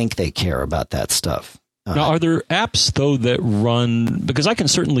they think they care about that stuff. Now, are there apps, though, that run, because I can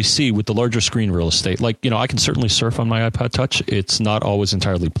certainly see with the larger screen real estate, like, you know, I can certainly surf on my iPod Touch. It's not always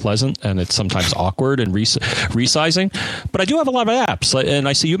entirely pleasant, and it's sometimes awkward and resizing. But I do have a lot of apps. And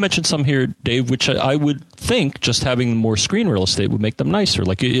I see you mentioned some here, Dave, which I would think just having more screen real estate would make them nicer.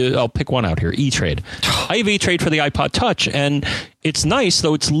 Like, I'll pick one out here, E-Trade. I have E-Trade for the iPod Touch, and it's nice,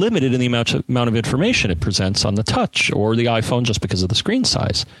 though it's limited in the amount of information it presents on the Touch or the iPhone just because of the screen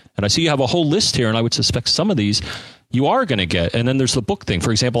size. And I see you have a whole list here, and I would suspect some of these you are going to get. And then there's the book thing.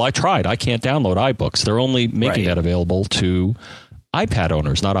 For example, I can't download iBooks. They're only making that available to iPad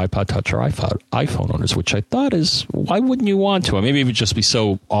owners, not iPod Touch or iPhone owners, which I thought is, why wouldn't you want to? Maybe it would just be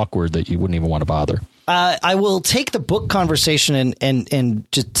so awkward that you wouldn't even want to bother. I will take the book conversation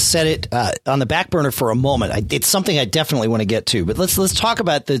and just set it on the back burner for a moment. It's something I definitely want to get to, but let's talk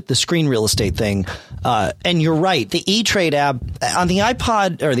about the screen real estate thing. And you're right, the E-Trade app on the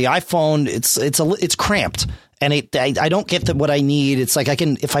iPod or the iPhone, it's cramped, and I don't get what I need. It's like I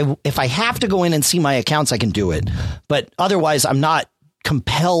can, if I have to go in and see my accounts, I can do it, but otherwise I'm not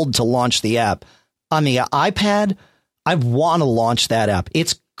compelled to launch the app. On the iPad, I want to launch that app.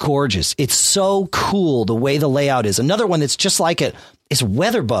 It's gorgeous. It's so cool the way the layout is. Another one that's just like it is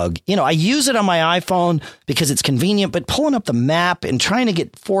WeatherBug. You know, I use it on my iPhone because it's convenient, but pulling up the map and trying to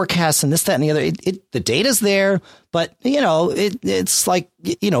get forecasts and this, that, and the other, the data's there, but you know, it's like,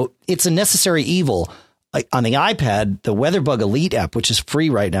 you know, it's a necessary evil. Like on the iPad, the WeatherBug Elite app, which is free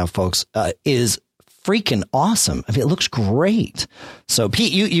right now, folks, is freaking awesome. I mean, it looks great. So,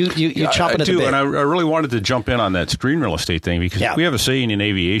 Pete, you chopping at the bit. And I really wanted to jump in on that screen real estate thing because we have a saying in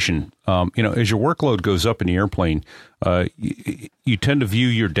aviation. You know, as your workload goes up in the airplane, you tend to view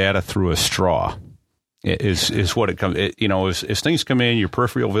your data through a straw. Is what it comes. You know, as things come in, your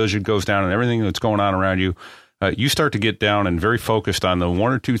peripheral vision goes down, and everything that's going on around you, you start to get down and very focused on the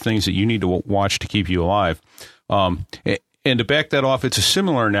one or two things that you need to watch to keep you alive. And to back that off, it's a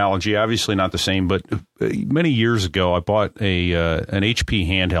similar analogy, obviously not the same, but many years ago, I bought an HP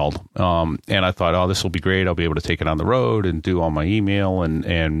handheld, and I thought, this will be great. I'll be able to take it on the road and do all my email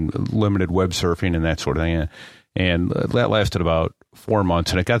and limited web surfing and that sort of thing. And that lasted about 4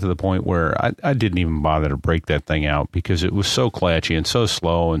 months, and it got to the point where I didn't even bother to break that thing out because it was so clatchy and so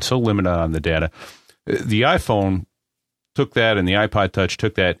slow and so limited on the data. The iPhone took that, and the iPod Touch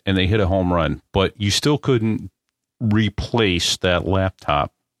took that, and they hit a home run, but you still couldn't replace that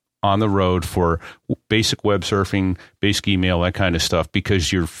laptop on the road for basic web surfing, basic email, that kind of stuff,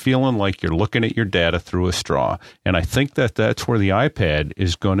 because you're feeling like you're looking at your data through a straw. And I think that's where the iPad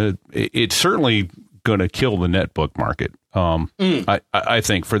is going to, it's certainly going to kill the netbook market. I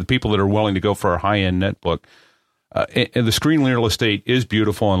think for the people that are willing to go for a high-end netbook, and the screen real estate is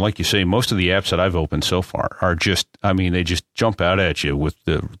beautiful. And like you say, most of the apps that I've opened so far are just, I mean, they just jump out at you with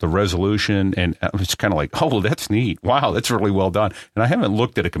the resolution. And it's kind of like, oh, that's neat. Wow, that's really well done. And I haven't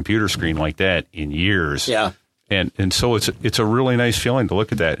looked at a computer screen like that in years. Yeah. And so it's a really nice feeling to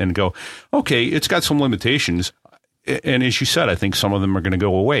look at that and go, okay, it's got some limitations. And as you said, I think some of them are going to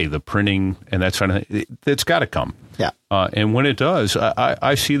go away. The printing and that sort of thing, it's got to come. Yeah. And when it does,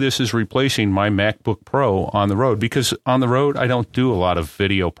 I see this as replacing my MacBook Pro on the road, because on the road, I don't do a lot of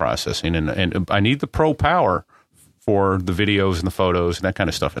video processing, and I need the Pro power for the videos and the photos and that kind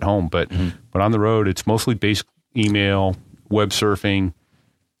of stuff at home. But on the road, it's mostly basic email, web surfing,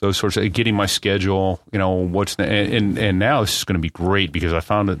 those sorts of getting my schedule, and now this is going to be great because I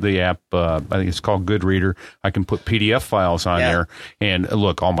found that the app, I think it's called Goodreader. I can put PDF files on there, and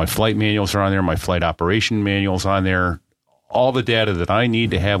look, all my flight manuals are on there, my flight operation manuals on there. All the data that I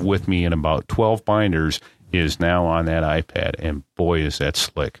need to have with me in about 12 binders is now on that iPad, and boy, is that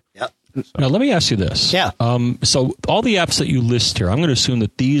slick. Yep. Now, let me ask you this. Yeah. So all the apps that you list here, I'm going to assume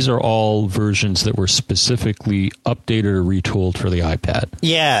that these are all versions that were specifically updated or retooled for the iPad.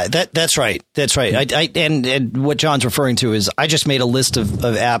 Yeah, that's right. That's right. And what John's referring to is I just made a list of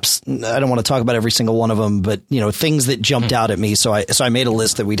apps. I don't want to talk about every single one of them, but things that jumped out at me. So I made a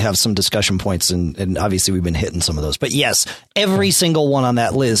list that we'd have some discussion points, and obviously we've been hitting some of those. But yes, every single one on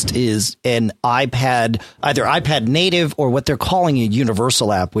that list is an iPad, either iPad native or what they're calling a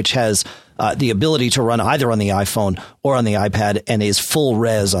universal app, which has the ability to run either on the iPhone or on the iPad and is full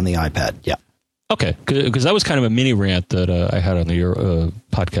res on the iPad. Yeah. Okay, because that was kind of a mini rant that I had on the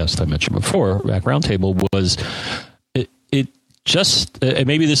podcast I mentioned before, Mac Roundtable, was it just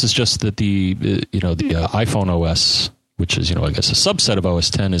maybe this is just that the iPhone OS, which is I guess a subset of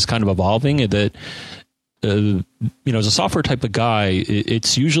OS X, is kind of evolving. That as a software type of guy,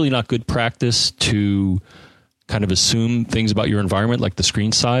 it's usually not good practice to kind of assume things about your environment, like the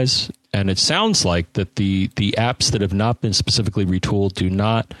screen size. And it sounds like that the apps that have not been specifically retooled do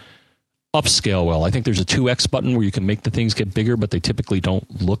not upscale well. I think there's a 2x button where you can make the things get bigger, but they typically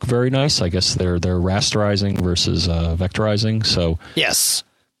don't look very nice. I guess they're rasterizing versus vectorizing. So yes,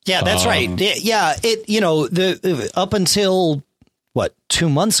 yeah, that's right. Yeah, up until 2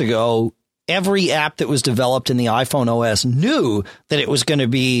 months ago, every app that was developed in the iPhone OS knew that it was going to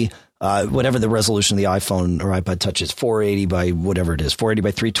be whatever the resolution of the iPhone or iPod Touch is, 480 by whatever it is, 480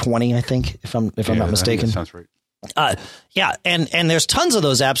 by 320, I think, if I'm not mistaken. That sounds right. Yeah, and there's tons of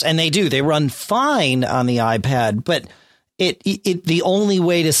those apps, and they run fine on the iPad, but it the only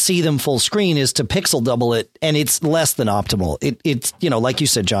way to see them full screen is to pixel double it, and it's less than optimal. It's like you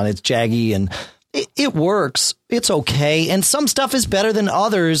said, John, it's jaggy, and it works. It's okay, and some stuff is better than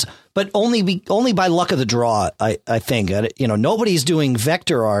others, but only by luck of the draw. I think nobody's doing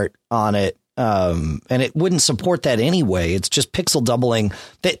vector art on it, and it wouldn't support that anyway. It's just pixel doubling.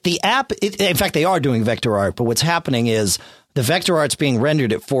 The app, in fact, they are doing vector art, but what's happening is the vector art's being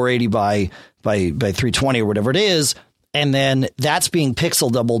rendered at 480 by 320 or whatever it is, and then that's being pixel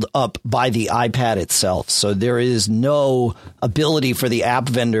doubled up by the iPad itself. So there is no ability for the app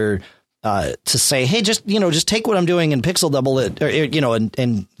vendor to say, hey, just take what I'm doing and pixel double it, or,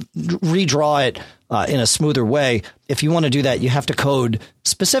 and redraw it in a smoother way. If you want to do that, you have to code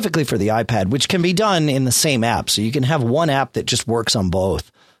specifically for the iPad, which can be done in the same app. So you can have one app that just works on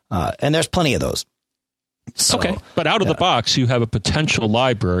both. And there's plenty of those. So, okay. But out of the box, you have a potential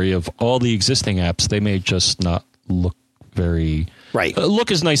library of all the existing apps. They may just not look very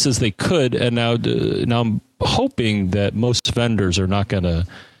look as nice as they could. And now I'm hoping that most vendors are not going to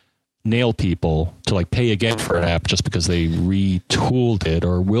nail people to pay again for an app just because they retooled it,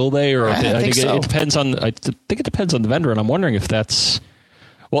 or will they? Or I think so. It depends on. I think it depends on the vendor, and I'm wondering if that's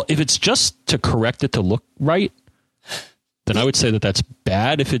if it's just to correct it to look right, then I would say that's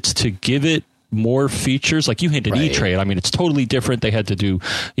bad. If it's to give it more features, like you hinted, E-Trade. I mean, it's totally different. They had to do,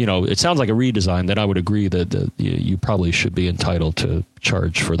 it sounds like a redesign. Then I would agree that you probably should be entitled to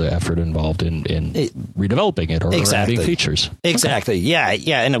charge for the effort involved in redeveloping it or adding features. Exactly. Okay.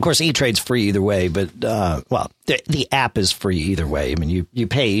 Yeah. And of course, E-Trade's free either way, but the app is free either way. I mean, you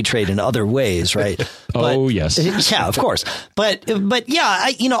pay E-Trade in other ways, right? Oh, yes. Yeah, of course. But yeah,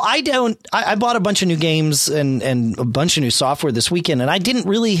 I bought a bunch of new games and a bunch of new software this weekend, and I didn't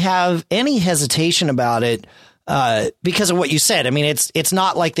really have any hesitation about it. Because of what you said. I mean, it's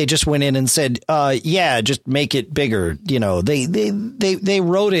not like they just went in and said, just make it bigger. They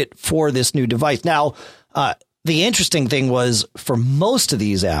wrote it for this new device. Now, the interesting thing was for most of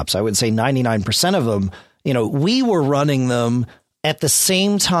these apps, I would say 99% of them, we were running them at the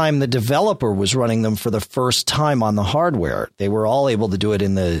same time, the developer was running them for the first time on the hardware. They were all able to do it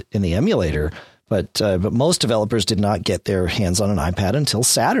in the emulator, but most developers did not get their hands on an iPad until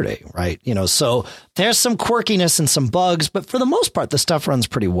Saturday, right? So there's some quirkiness and some bugs, but for the most part, the stuff runs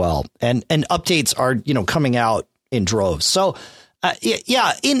pretty well, and updates are coming out in droves. So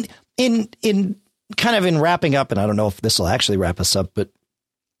yeah, in kind of in wrapping up, and I don't know if this will actually wrap us up, but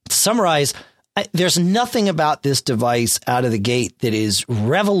to summarize, there's nothing about this device out of the gate that is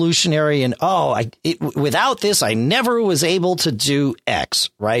revolutionary and without this I never was able to do X,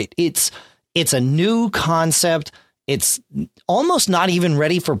 right? It's a new concept. It's almost not even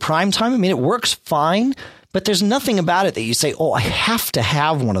ready for prime time. I mean, it works fine, but there's nothing about it that you say, I have to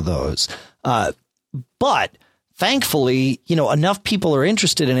have one of those. But thankfully, enough people are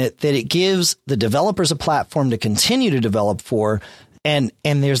interested in it that it gives the developers a platform to continue to develop for. And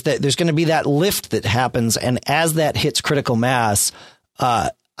there's going to be that lift that happens. And as that hits critical mass,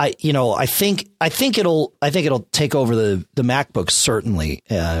 I think it'll take over the MacBook, certainly.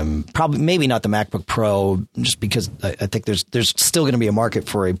 Probably maybe not the MacBook Pro, just because I think there's still going to be a market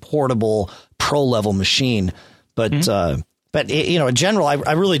for a portable pro level machine. But in general,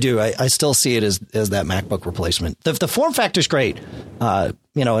 I really do. I still see it as that MacBook replacement. The form factor is great. And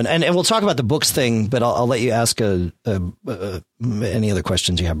we'll talk about the books thing, but I'll let you ask any other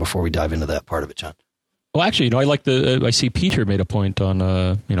questions you have before we dive into that part of it, John. Well, actually, I like I see Peter made a point on,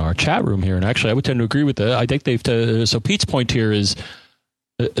 our chat room here. And actually, I would tend to agree with that. I think so Pete's point here is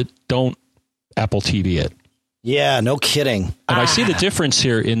don't Apple TV it. Yeah, no kidding. And I see the difference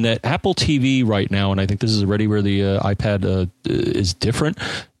here in that Apple TV right now, and I think this is already where the iPad is different.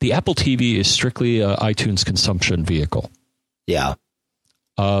 The Apple TV is strictly an iTunes consumption vehicle. Yeah.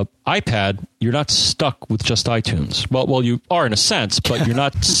 iPad, you're not stuck with just iTunes. Well, you are in a sense, but you're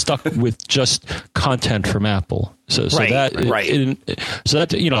not stuck with just content from Apple. So that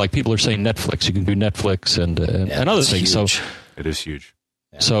like people are saying Netflix, you can do Netflix and other things. Huge. So it is huge.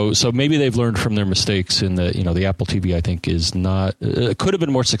 So maybe they've learned from their mistakes in the the Apple TV, I think, is not could have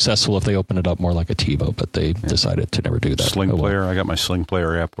been more successful if they opened it up more like a TiVo, but they decided to never do that. Sling Player, I got my Sling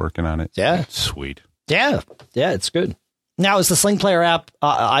Player app working on it. Yeah. It's sweet. Yeah, it's good. Now, is the Sling Player app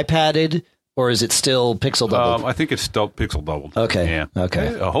iPadded, or is it still pixel doubled? I think it's still pixel doubled. Okay. Yeah.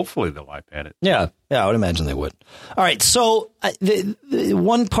 Okay. Hopefully they'll iPad it. Yeah, I would imagine they would. All right. So the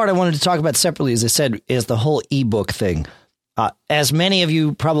one part I wanted to talk about separately, as I said, is the whole ebook thing. As many of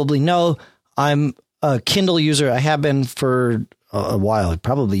you probably know, I'm a Kindle user. I have been for a while,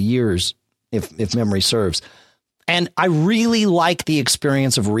 probably years, if memory serves. And I really like the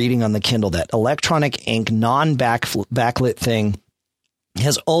experience of reading on the Kindle. That electronic ink, non-backlit thing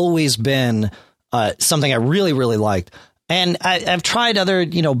has always been something I really, really liked. And I've tried other,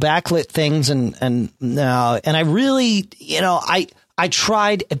 backlit things and I really, I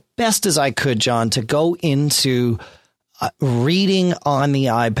tried as best as I could, John, to go into reading on the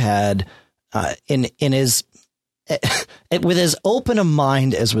iPad with as open a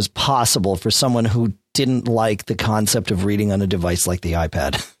mind as was possible for someone who didn't like the concept of reading on a device like the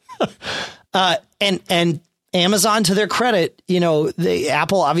iPad. And Amazon, to their credit,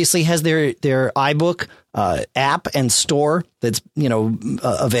 Apple obviously has their iBook app and store that's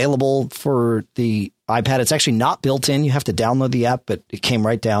available for the iPad. It's actually not built in. You have to download the app, but it came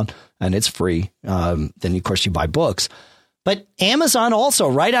right down and it's free. Then of course you buy books. But Amazon also,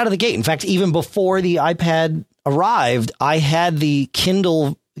 right out of the gate, in fact, even before the iPad arrived, I had the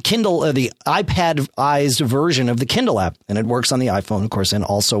the iPad-ized version of the Kindle app, and it works on the iPhone, of course, and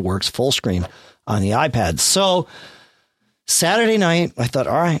also works full screen on the iPad. So Saturday night, I thought,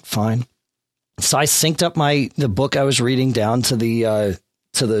 all right, fine. So I synced up the book I was reading down to the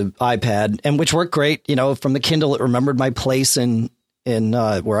iPad, and which worked great. From the Kindle, it remembered my place in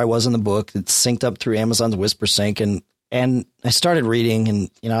where I was in the book. It's synced up through Amazon's WhisperSync, and I started reading,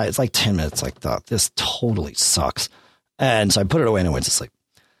 and it's like 10 minutes. Like, this totally sucks, and so I put it away and I went to sleep.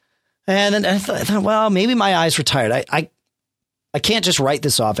 And then I thought, well, maybe my eyes were tired. I can't just write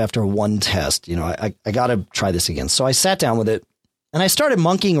this off after one test. I got to try this again. So I sat down with it, and I started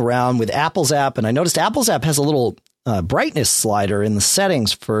monkeying around with Apple's app, and I noticed Apple's app has a little brightness slider in the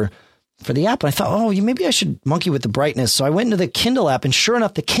settings for the app. And I thought, maybe I should monkey with the brightness. So I went into the Kindle app, and sure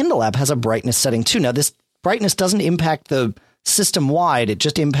enough, the Kindle app has a brightness setting too. Now, this brightness doesn't impact the system wide. It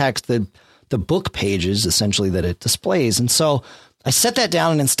just impacts the book pages, essentially, that it displays. And so I set that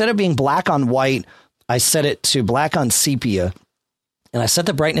down, and instead of being black on white, I set it to black on sepia, and I set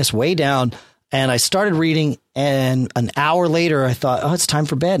the brightness way down, and I started reading, and an hour later, I thought, it's time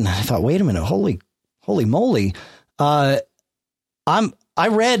for bed. And I thought, wait a minute, holy moly. I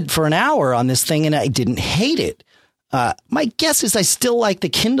read for an hour on this thing, and I didn't hate it. My guess is I still like the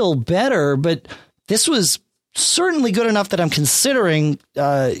Kindle better, but this was certainly good enough that I'm considering,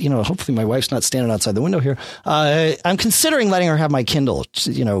 hopefully my wife's not standing outside the window here. I'm considering letting her have my Kindle.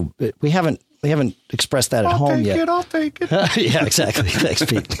 We haven't expressed that at home yet. I'll take it. Yeah, exactly. Thanks,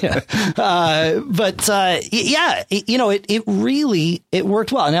 Pete. Yeah. It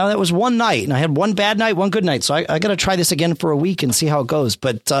worked well. Now that was one night, and I had one bad night, one good night. So I got to try this again for a week and see how it goes.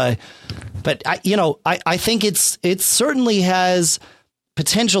 But I think it certainly has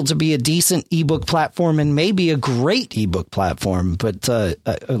potential to be a decent ebook platform and maybe a great ebook platform, but a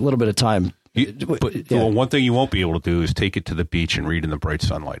little bit of time. Well, one thing you won't be able to do is take it to the beach and read in the bright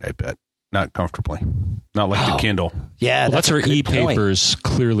sunlight, I bet. Not comfortably. Not like the Kindle. Yeah, that's where e-paper's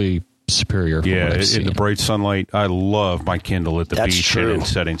clearly superior. Yeah, in the bright sunlight. I love my Kindle at the beach and in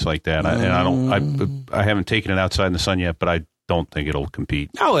settings like that. I haven't taken it outside in the sun yet, but I don't think it'll compete.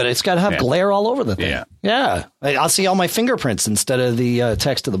 No, it's got to have glare all over the thing. Yeah. I'll see all my fingerprints instead of the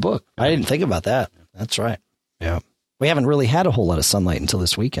text of the book. I didn't think about that. That's right. Yeah. We haven't really had a whole lot of sunlight until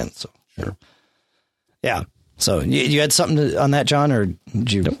this weekend. So sure. Yeah. So you had something on that, John, or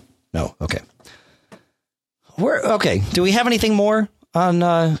did you? No. Okay. Okay. Do we have anything more on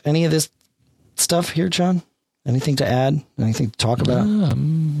any of this stuff here, John? Anything to add? Anything to talk about? I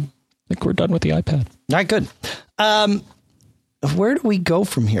think we're done with the iPad. All right, good. Where do we go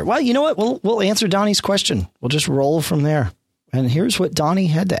from here? Well, you know what? We'll answer Donnie's question. We'll just roll from there. And here's what Donnie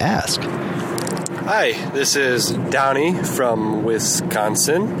had to ask. Hi, this is Donnie from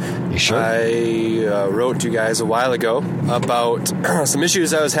Wisconsin. You sure? I wrote to you guys a while ago about some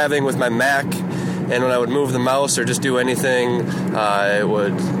issues I was having with my Mac, and when I would move the mouse or just do anything, it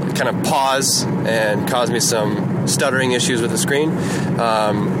would kind of pause and cause me some stuttering issues with the screen.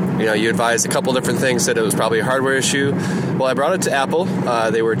 You advised a couple different things, said it was probably a hardware issue. Well, I brought it to Apple.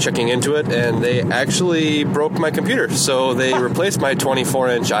 They were checking into it, and they actually broke my computer. So they replaced my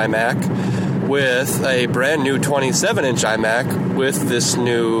 24-inch iMac with a brand new 27-inch iMac with this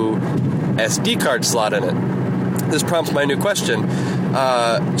new SD card slot in it. This prompts my new question.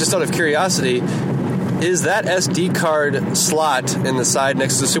 Just out of curiosity, is that SD card slot in the side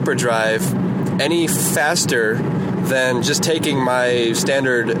next to the SuperDrive any faster than just taking my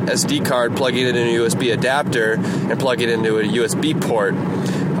standard SD card, plugging it in a USB adapter, and plugging it into a USB port?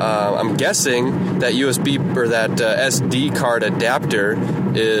 I'm guessing that USB or that SD card adapter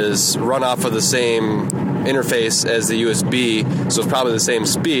is run off of the same interface as the USB, so it's probably the same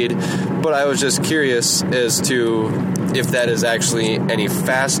speed. But I was just curious as to if that is actually any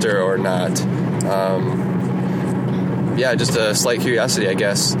faster or not. Just a slight curiosity, I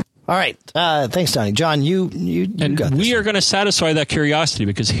guess. All right. Thanks, Donnie. John, you got this. We are going to satisfy that curiosity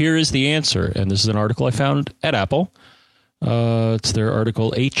because here is the answer. And this is an article I found at Apple. It's their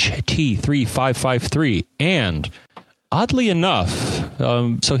article HT3553. And oddly enough,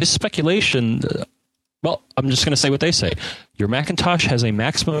 so his speculation, I'm just going to say what they say. Your Macintosh has a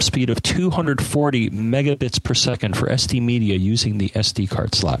maximum speed of 240 megabits per second for SD media using the SD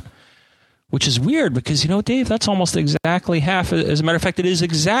card slot. Which is weird because, Dave, that's almost exactly half. As a matter of fact, it is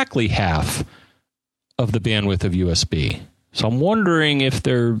exactly half of the bandwidth of USB. So I'm wondering if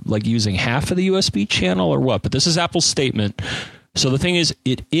they're using half of the USB channel or what. But this is Apple's statement. So the thing is,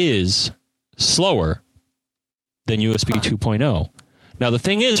 it is slower than USB 2.0. Now, the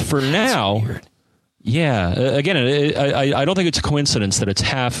thing is, for now, again, I don't think it's a coincidence that it's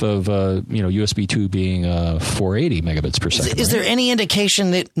half of USB 2 being 480 megabits per second. Is there any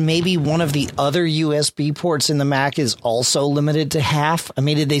indication that maybe one of the other USB ports in the Mac is also limited to half? I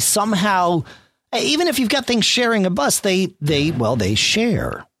mean, did they somehow, even if you've got things sharing a bus, they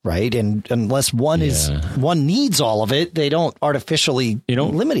share, right? And unless one needs all of it, they don't artificially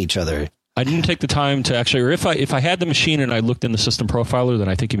limit each other. I didn't take the time to actually, or if I had the machine and I looked in the system profiler, then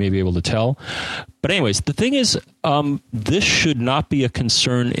I think you may be able to tell. But anyways, the thing is, this should not be a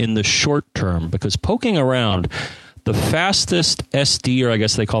concern in the short term because poking around, the fastest SD, or I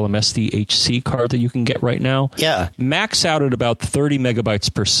guess they call them SDHC card that you can get right now, max out at about 30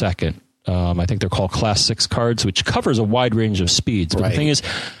 megabytes per second. I think they're called Class 6 cards, which covers a wide range of speeds. But the thing is,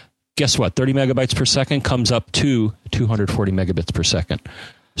 guess what? 30 megabytes per second comes up to 240 megabits per second.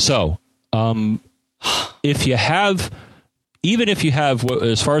 So, if you have,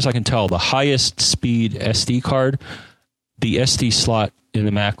 as far as I can tell, the highest speed SD card, the SD slot in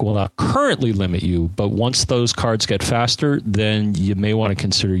the Mac will not currently limit you, but once those cards get faster, then you may want to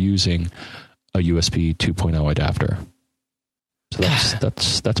consider using a USB 2.0 adapter. So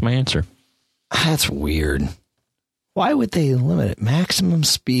that's my answer. That's weird. Why would they limit it? Maximum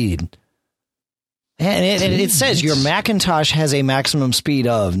speed. And it says your Macintosh has a maximum speed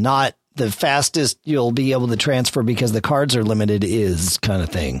of, not the fastest you'll be able to transfer because the cards are limited is kind of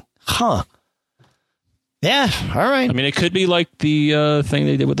thing. Huh. Yeah. All right. I mean, it could be like the thing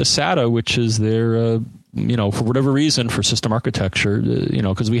they did with the SATA, which is their, for whatever reason, for system architecture,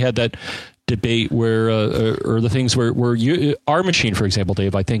 because we had that debate where, or the things where our machine, for example,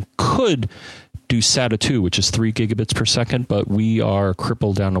 Dave, I think could do SATA 2, which is 3 gigabits per second, but we are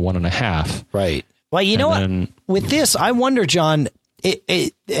crippled down to 1.5. Right. Well, you know what? With this, I wonder, John,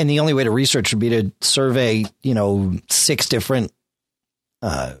 and the only way to research would be to survey, 6 different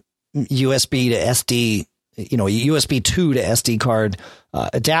USB to SD, USB 2 to SD card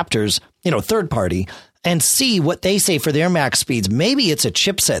adapters, third party, and see what they say for their max speeds. Maybe it's a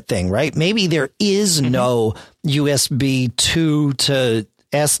chipset thing, right? Maybe there is no USB 2 to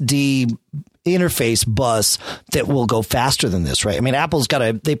SD interface bus that will go faster than this, right? I mean, Apple's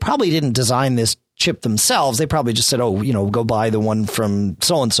they probably didn't design this chip themselves. They probably just said, go buy the one from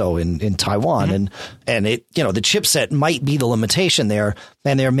so-and-so in Taiwan. And it, the chipset might be the limitation there,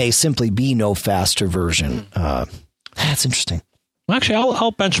 and there may simply be no faster version. That's interesting. Well, actually,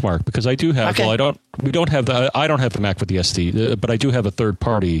 I'll benchmark because I do have. Okay. Well, I don't have the Mac with the SD, but I do have a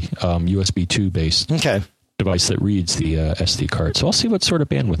third-party USB 2 based device that reads the SD card. So I'll see what sort of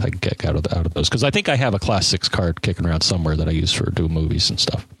bandwidth I can get out of those, because I think I have a Class 6 card kicking around somewhere that I use for doing movies and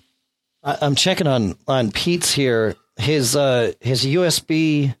stuff. I'm checking on Pete's here. His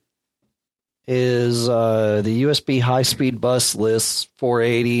USB is the USB high speed bus lists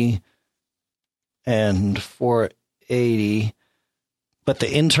 480 and 480. But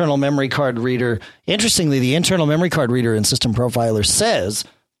the internal memory card reader, interestingly, the internal memory card reader in System Profiler says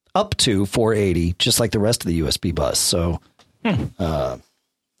up to 480, just like the rest of the USB bus. So, that's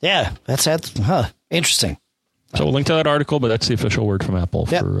interesting. So we'll link to that article, but that's the official word from Apple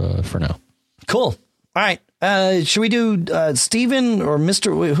for now. Cool. All right. Should we do Stephen or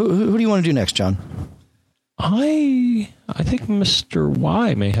Mr. Who do you want to do next, John? I think Mr.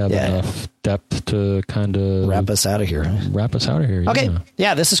 Y may have enough depth to kind of wrap us out of here. Okay.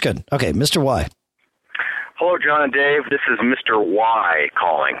 Yeah, this is good. Okay, Mr. Y. Hello, John and Dave. This is Mr. Y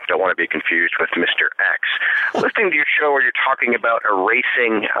calling. Don't want to be confused with Mr. X. Listening to your show where you're talking about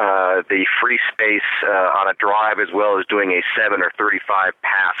erasing the free space on a drive as well as doing a 7 or 35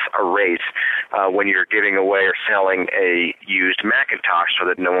 pass erase when you're giving away or selling a used Macintosh so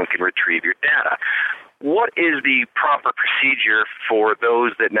that no one can retrieve your data. What is the proper procedure for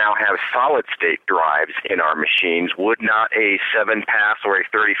those that now have solid-state drives in our machines? Would not a 7-pass or a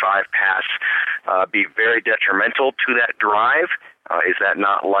 35-pass be very detrimental to that drive? Is that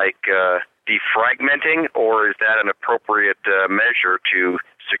not like defragmenting, or is that an appropriate measure to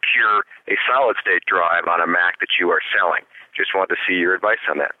secure a solid-state drive on a Mac that you are selling? Just wanted to see your advice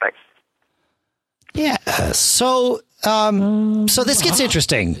on that. Thanks. Yeah. So this gets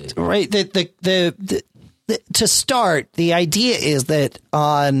interesting, right? To start, the idea is that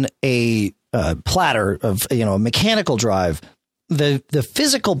on a platter of a mechanical drive, the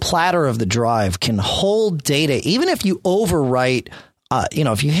physical platter of the drive can hold data, even if you overwrite.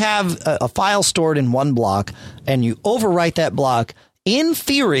 If you have a file stored in one block and you overwrite that block, in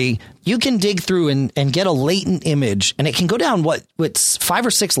theory, you can dig through and get a latent image, and it can go down what's 5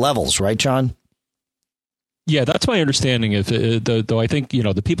 or 6 levels, right, John? Yeah, that's my understanding. Though I think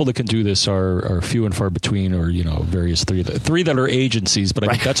the people that can do this are few and far between, or various three that are agencies. But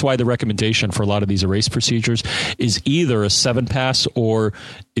I think that's why the recommendation for a lot of these erase procedures is either a 7-pass, or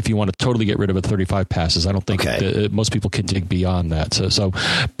if you want to totally get rid of it, 35 passes. I don't think most people can dig beyond that. So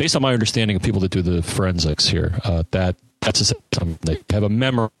based on my understanding of people that do the forensics here, that's a system that have a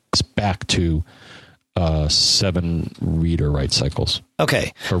memory back to 7 read or write cycles.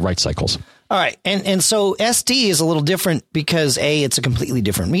 Okay, or write cycles. All right. And so SD is a little different because A, it's a completely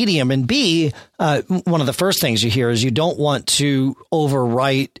different medium, and B, one of the first things you hear is you don't want to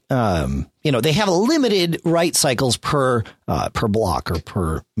overwrite. They have limited write cycles per block or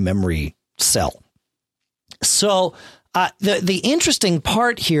per memory cell. So the interesting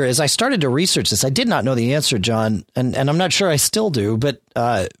part here is I started to research this. I did not know the answer, John, and I'm not sure I still do, but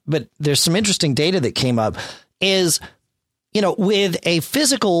there's some interesting data that came up is, with a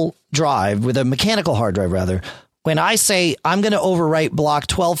physical drive, with a mechanical hard drive, rather, when I say I'm going to overwrite block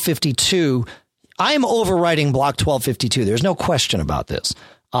 1252, I'm overwriting block 1252. There's no question about this.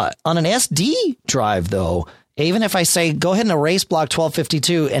 On an SD drive, though, even if I say, go ahead and erase block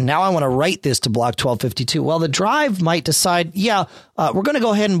 1252, and now I want to write this to block 1252, well, the drive might decide, we're going to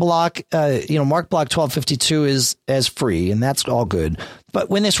go ahead and block, mark block 1252 as free, and that's all good. But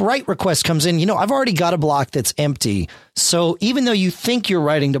when this write request comes in, I've already got a block that's empty. So even though you think you're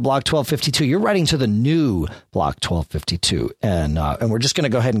writing to block 1252, you're writing to the new block 1252. And we're just going to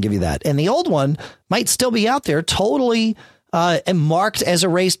go ahead and give you that. And the old one might still be out there totally and marked as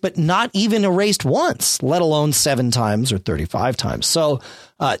erased, but not even erased once, let alone 7 times or 35 times. So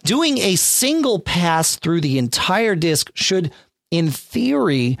doing a single pass through the entire disk should, in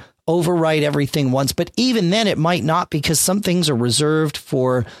theory, overwrite everything once. But even then, it might not, because some things are reserved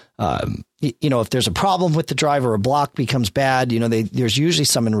for, if there's a problem with the drive or a block becomes bad, there's usually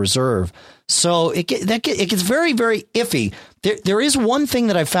some in reserve. So it gets very, very iffy. There is one thing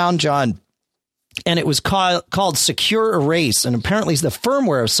that I found, John, and it was called Secure Erase. And apparently the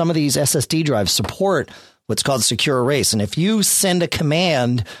firmware of some of these SSD drives support what's called Secure Erase. And if you send a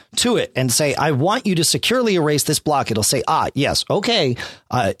command to it and say, I want you to securely erase this block, it'll say, yes, okay.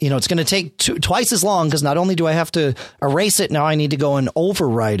 It's going to take twice as long, because not only do I have to erase it, now I need to go and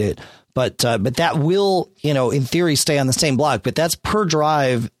overwrite it. But that will, in theory, stay on the same block. But that's per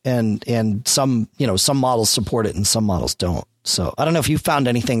drive, and some models support it and some models don't. So I don't know if you found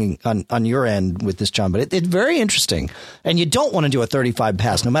anything on your end with this, John, but it's very interesting. And you don't want to do a 35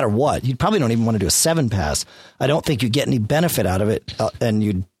 pass no matter what. You probably don't even want to do a 7 pass. I don't think you get any benefit out of it, and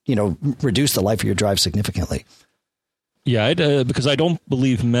you reduce the life of your drive significantly. Yeah, because I don't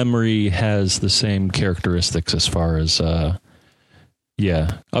believe memory has the same characteristics as far as.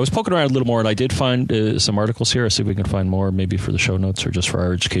 I was poking around a little more, and I did find some articles here. I'll see if we can find more, maybe for the show notes or just for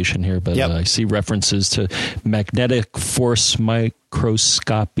our education here. But I see references to magnetic force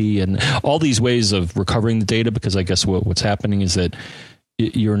microscopy and all these ways of recovering the data, because I guess what's happening is that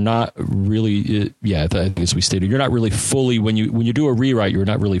you're not really, as we stated, you're not really fully, when you do a rewrite, you're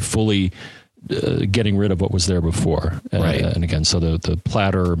not really fully getting rid of what was there before. Right. And again, so the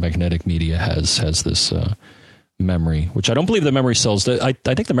platter magnetic media has this memory, which I don't believe the memory cells. I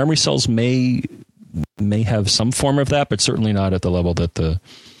think the memory cells may have some form of that, but certainly not at the level that the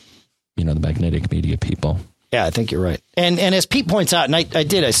magnetic media people. Yeah, I think you're right. And as Pete points out, and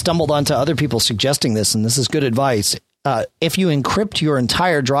I stumbled onto other people suggesting this, and this is good advice. If you encrypt your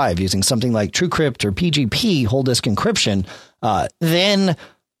entire drive using something like TrueCrypt or PGP, whole disk encryption, then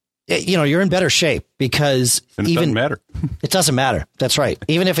you're in better shape, because and it doesn't matter. It doesn't matter. That's right.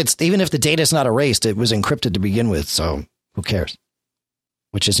 Even if the data is not erased, it was encrypted to begin with. So who cares?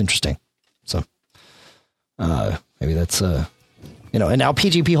 Which is interesting. So maybe that's and now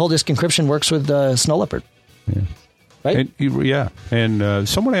PGP whole disk encryption works with Snow Leopard. Yeah. Right? And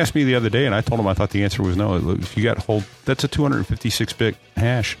someone asked me the other day, and I told them I thought the answer was no. If you got that's a 256-bit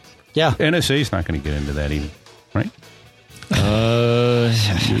hash. Yeah. NSA is not going to get into that even, right?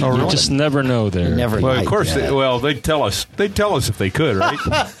 You just never know there. Well, of course. They'd tell us. They'd tell us if they could, right?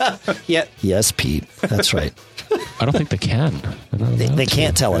 Yeah. Yes, Pete. That's right. I don't think they can. They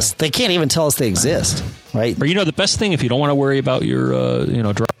can't tell us. They can't even tell us they exist, right? Or the best thing, if you don't want to worry about your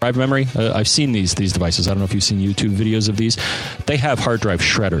drive memory, I've seen these devices. I don't know if you've seen YouTube videos of these. They have hard drive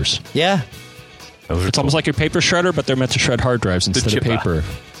shredders. Yeah. It's almost like your paper shredder, but they're meant to shred hard drives instead of paper.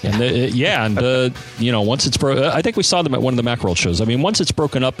 And once it's broken, I think we saw them at one of the Macworld shows. I mean, once it's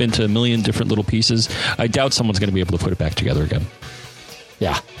broken up into a million different little pieces, I doubt someone's going to be able to put it back together again.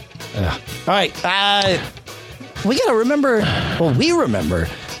 Yeah. All right. We got to remember. Well,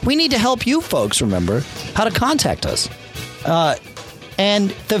 we need to help you folks remember how to contact us. And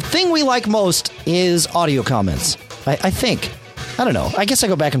the thing we like most is audio comments. I think. I don't know. I guess I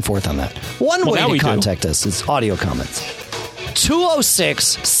go back and forth on that. One way to contact us is audio comments.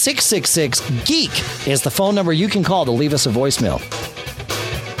 206-666-GEEK is the phone number you can call to leave us a voicemail.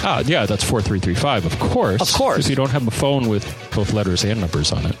 Yeah, that's 4335, of course. Of course. If you don't have a phone with both letters and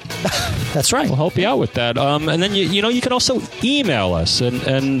numbers on it. That's right. We'll help you out with that. And then, you can also email us.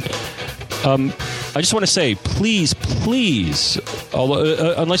 And I just want to say, please,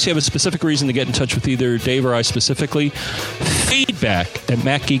 unless you have a specific reason to get in touch with either Dave or I specifically,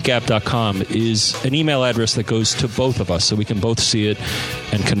 feedback@macgeekapp.com is an email address that goes to both of us, so we can both see it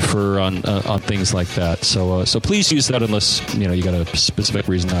and confer on things like that. So please use that unless you got a specific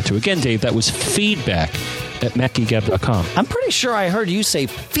reason not to. Again, Dave, that was feedback at MacGeekGab.com. I'm pretty sure I heard you say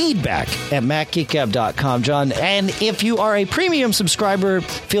feedback at MacGeekGab.com, John. And if you are a premium subscriber,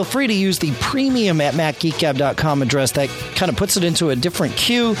 feel free to use the premium at MacGeekGab.com address. That kind of puts it into a different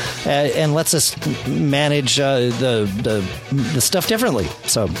queue and lets us manage the stuff differently.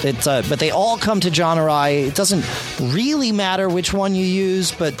 So it's but they all come to John or I. It doesn't really matter which one you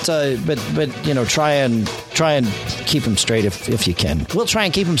use, but try and keep them straight if you can. We'll try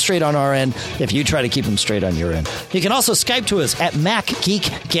and keep them straight on our end if you try to keep them straight on your end. You can also Skype to us at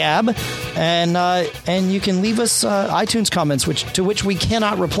MacGeekGab, and you can leave us iTunes comments to which we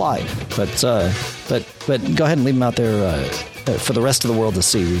cannot reply. But go ahead and leave them out there for the rest of the world to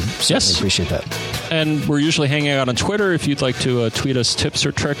see. We certainly appreciate that. And we're usually hanging out on Twitter. If you'd like to tweet us tips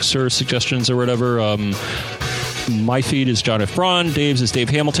or tricks or suggestions or whatever. My feed is John F. Braun. Dave's is Dave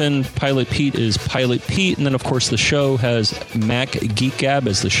Hamilton. Pilot Pete is Pilot Pete. And then, of course, the show has Mac Geek Gab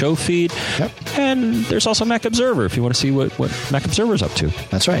as the show feed. Yep. And there's also Mac Observer if you want to see what Mac Observer is up to.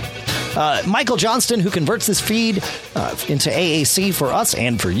 That's right. Michael Johnston, who converts this feed into AAC for us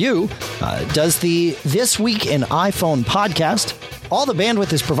and for you, does the This Week in iPhone podcast. All the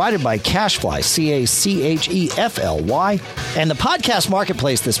bandwidth is provided by CacheFly, CacheFly. And the podcast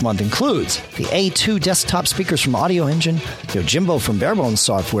marketplace this month includes the A2 desktop speakers from Audio Engine, Yojimbo from Barebones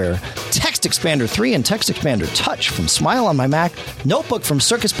Software, Text Expander 3 and Text Expander Touch from Smile on My Mac, Notebook from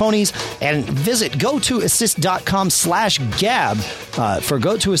Circus Ponies, and visit gotoassist.com/gab for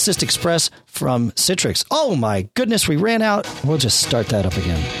GoToAssist Express from Citrix. Oh my goodness, we ran out. We'll just start that up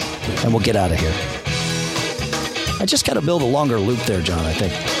again, and we'll get out of here. I just got to build a longer loop there, John, I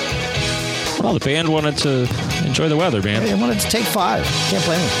think. Well, the band wanted to enjoy the weather, man. They wanted to take 5. Can't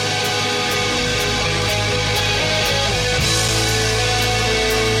blame them.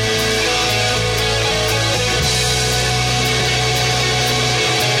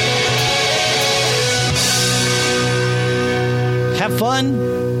 Have fun.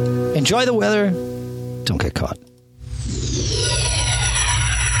 Enjoy the weather. Don't get caught.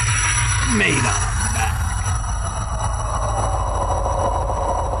 Made up.